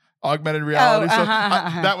stuff, augmented reality.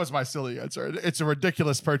 That was my silly answer. It's a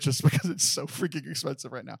ridiculous purchase because it's so freaking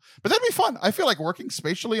expensive right now. But that'd be fun. I feel like working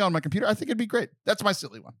spatially on my computer, I think it'd be great. That's my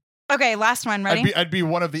silly one. Okay, last one. Ready? I'd be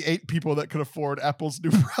one of the 8 people that could afford Apple's new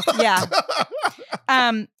product. Yeah.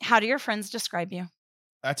 How do your friends describe you?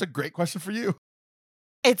 That's a great question for you.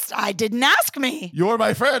 I didn't ask me. You're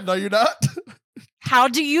my friend, are you not? How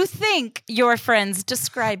do you think your friends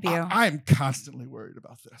describe you? I'm constantly worried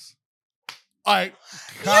about this. You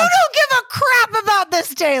don't give a crap about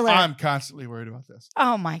this, Taylor. I'm constantly worried about this.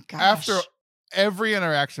 Oh my gosh. After every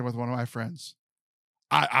interaction with one of my friends,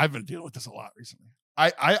 I've been dealing with this a lot recently.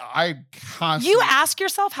 I constantly. You ask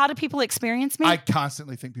yourself, how do people experience me? I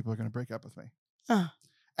constantly think people are going to break up with me.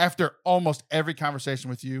 After almost every conversation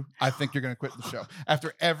with you, I think you're going to quit the show.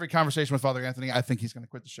 After every conversation with Father Anthony, I think he's going to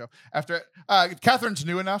quit the show. After Catherine's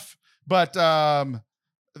new enough, but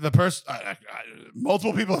the person,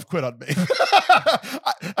 multiple people have quit on me.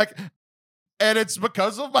 And it's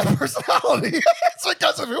because of my personality. It's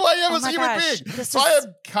because of who I am as a human being. So I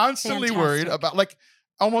am constantly worried about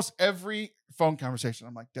almost every phone conversation.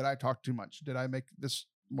 I'm like, did I talk too much? Did I make this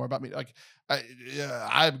more about me? Like,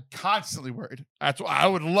 I'm constantly worried. That's why I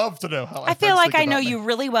would love to know how. I feel like I know you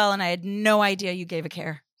really well, and I had no idea you gave a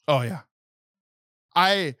care. Oh yeah,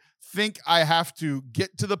 I think I have to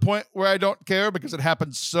get to the point where I don't care because it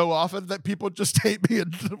happens so often that people just hate me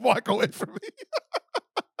and walk away from me.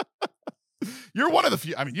 You're one of the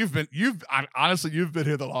few. I mean, you've been here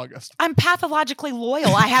the longest. I'm pathologically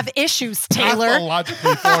loyal. I have issues, Taylor.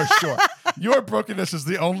 Pathologically, for sure. Your brokenness is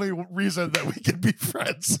the only reason that we can be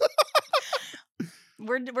friends.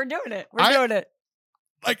 We're doing it. We're doing it.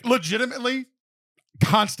 Like, legitimately,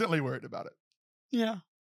 constantly worried about it. Yeah.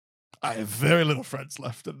 I have very little friends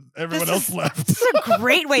left, and everyone else left. This is a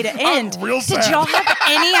great way to end. I'm real sad. Did y'all have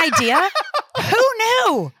any idea? Who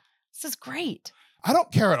knew? This is great. I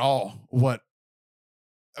don't care at all what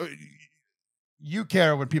you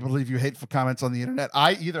care when people leave you hateful comments on the internet.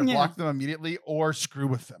 I either block them immediately or screw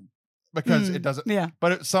with them because it doesn't. Yeah.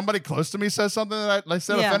 But if somebody close to me says something that I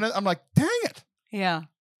said offended, I'm like, dang it. Yeah.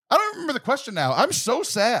 I don't remember the question now. I'm so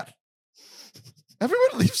sad.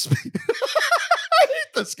 Everyone leaves me. I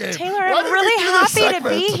hate this game. Taylor, I'm really happy to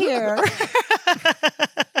be here.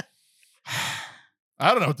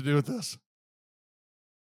 I don't know what to do with this.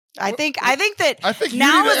 I think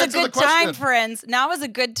now is a good time, friends. Now is a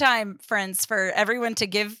good time, friends, for everyone to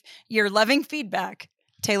give your loving feedback.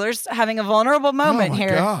 Taylor's having a vulnerable moment here.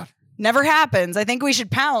 God. Never happens. I think we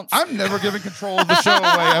should pounce. I'm never giving control of the show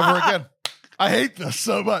away ever again. I hate this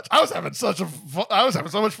so much. I was having so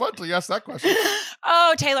much fun till you asked that question.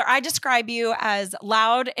 Oh, Taylor, I describe you as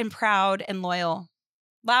loud and proud and loyal.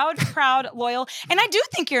 Loud, proud, loyal. And I do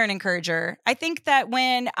think you're an encourager. I think that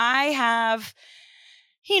when I have,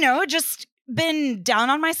 just been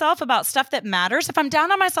down on myself about stuff that matters. If I'm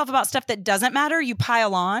down on myself about stuff that doesn't matter, you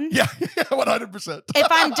pile on. Yeah, 100%. If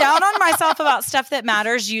I'm down on myself about stuff that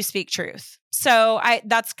matters, you speak truth. So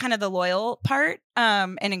that's kind of the loyal part,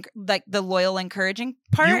 and like the loyal, encouraging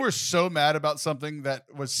part. You were so mad about something that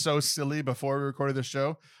was so silly before we recorded the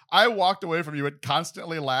show. I walked away from you and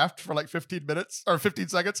constantly laughed for like 15 minutes or 15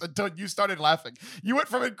 seconds until you started laughing. You went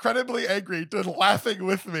from incredibly angry to laughing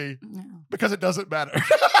with me because it doesn't matter.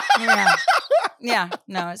 Yeah.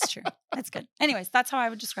 No, it's true. It's good. Anyways, that's how I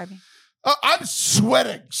would describe you. I'm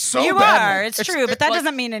sweating so you badly. are. It's true, but that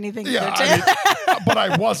doesn't mean anything. Yeah, but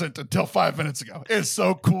I wasn't until 5 minutes ago. It's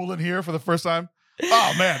so cool in here for the first time.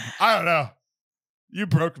 Oh, man. I don't know. You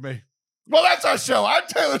broke me. Well, that's our show. I'm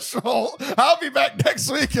Taylor Schroll. I'll be back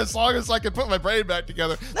next week as long as I can put my brain back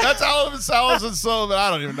together. That's Allison Sullivan.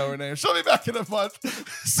 I don't even know her name. She'll be back in a month.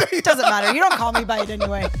 See ya. Doesn't matter. You don't call me by it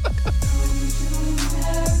anyway.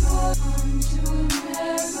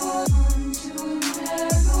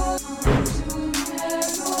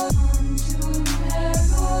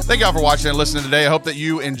 Thank y'all for watching and listening today. I hope that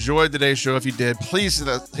you enjoyed today's show. If you did, please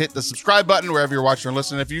hit the subscribe button wherever you're watching or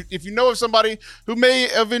listening. If you know of somebody who may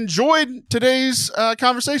have enjoyed today's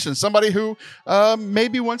conversation, somebody who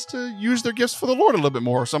maybe wants to use their gifts for the Lord a little bit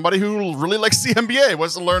more, somebody who really likes the NBA,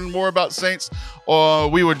 wants to learn more about Saints,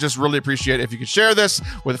 we would just really appreciate it if you could share this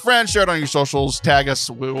with a friend, share it on your socials, tag us.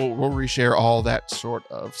 We'll reshare all that sort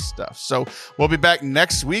of stuff. So we'll be back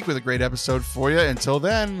next week with a great episode for you. Until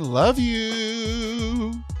then, love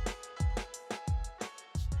you.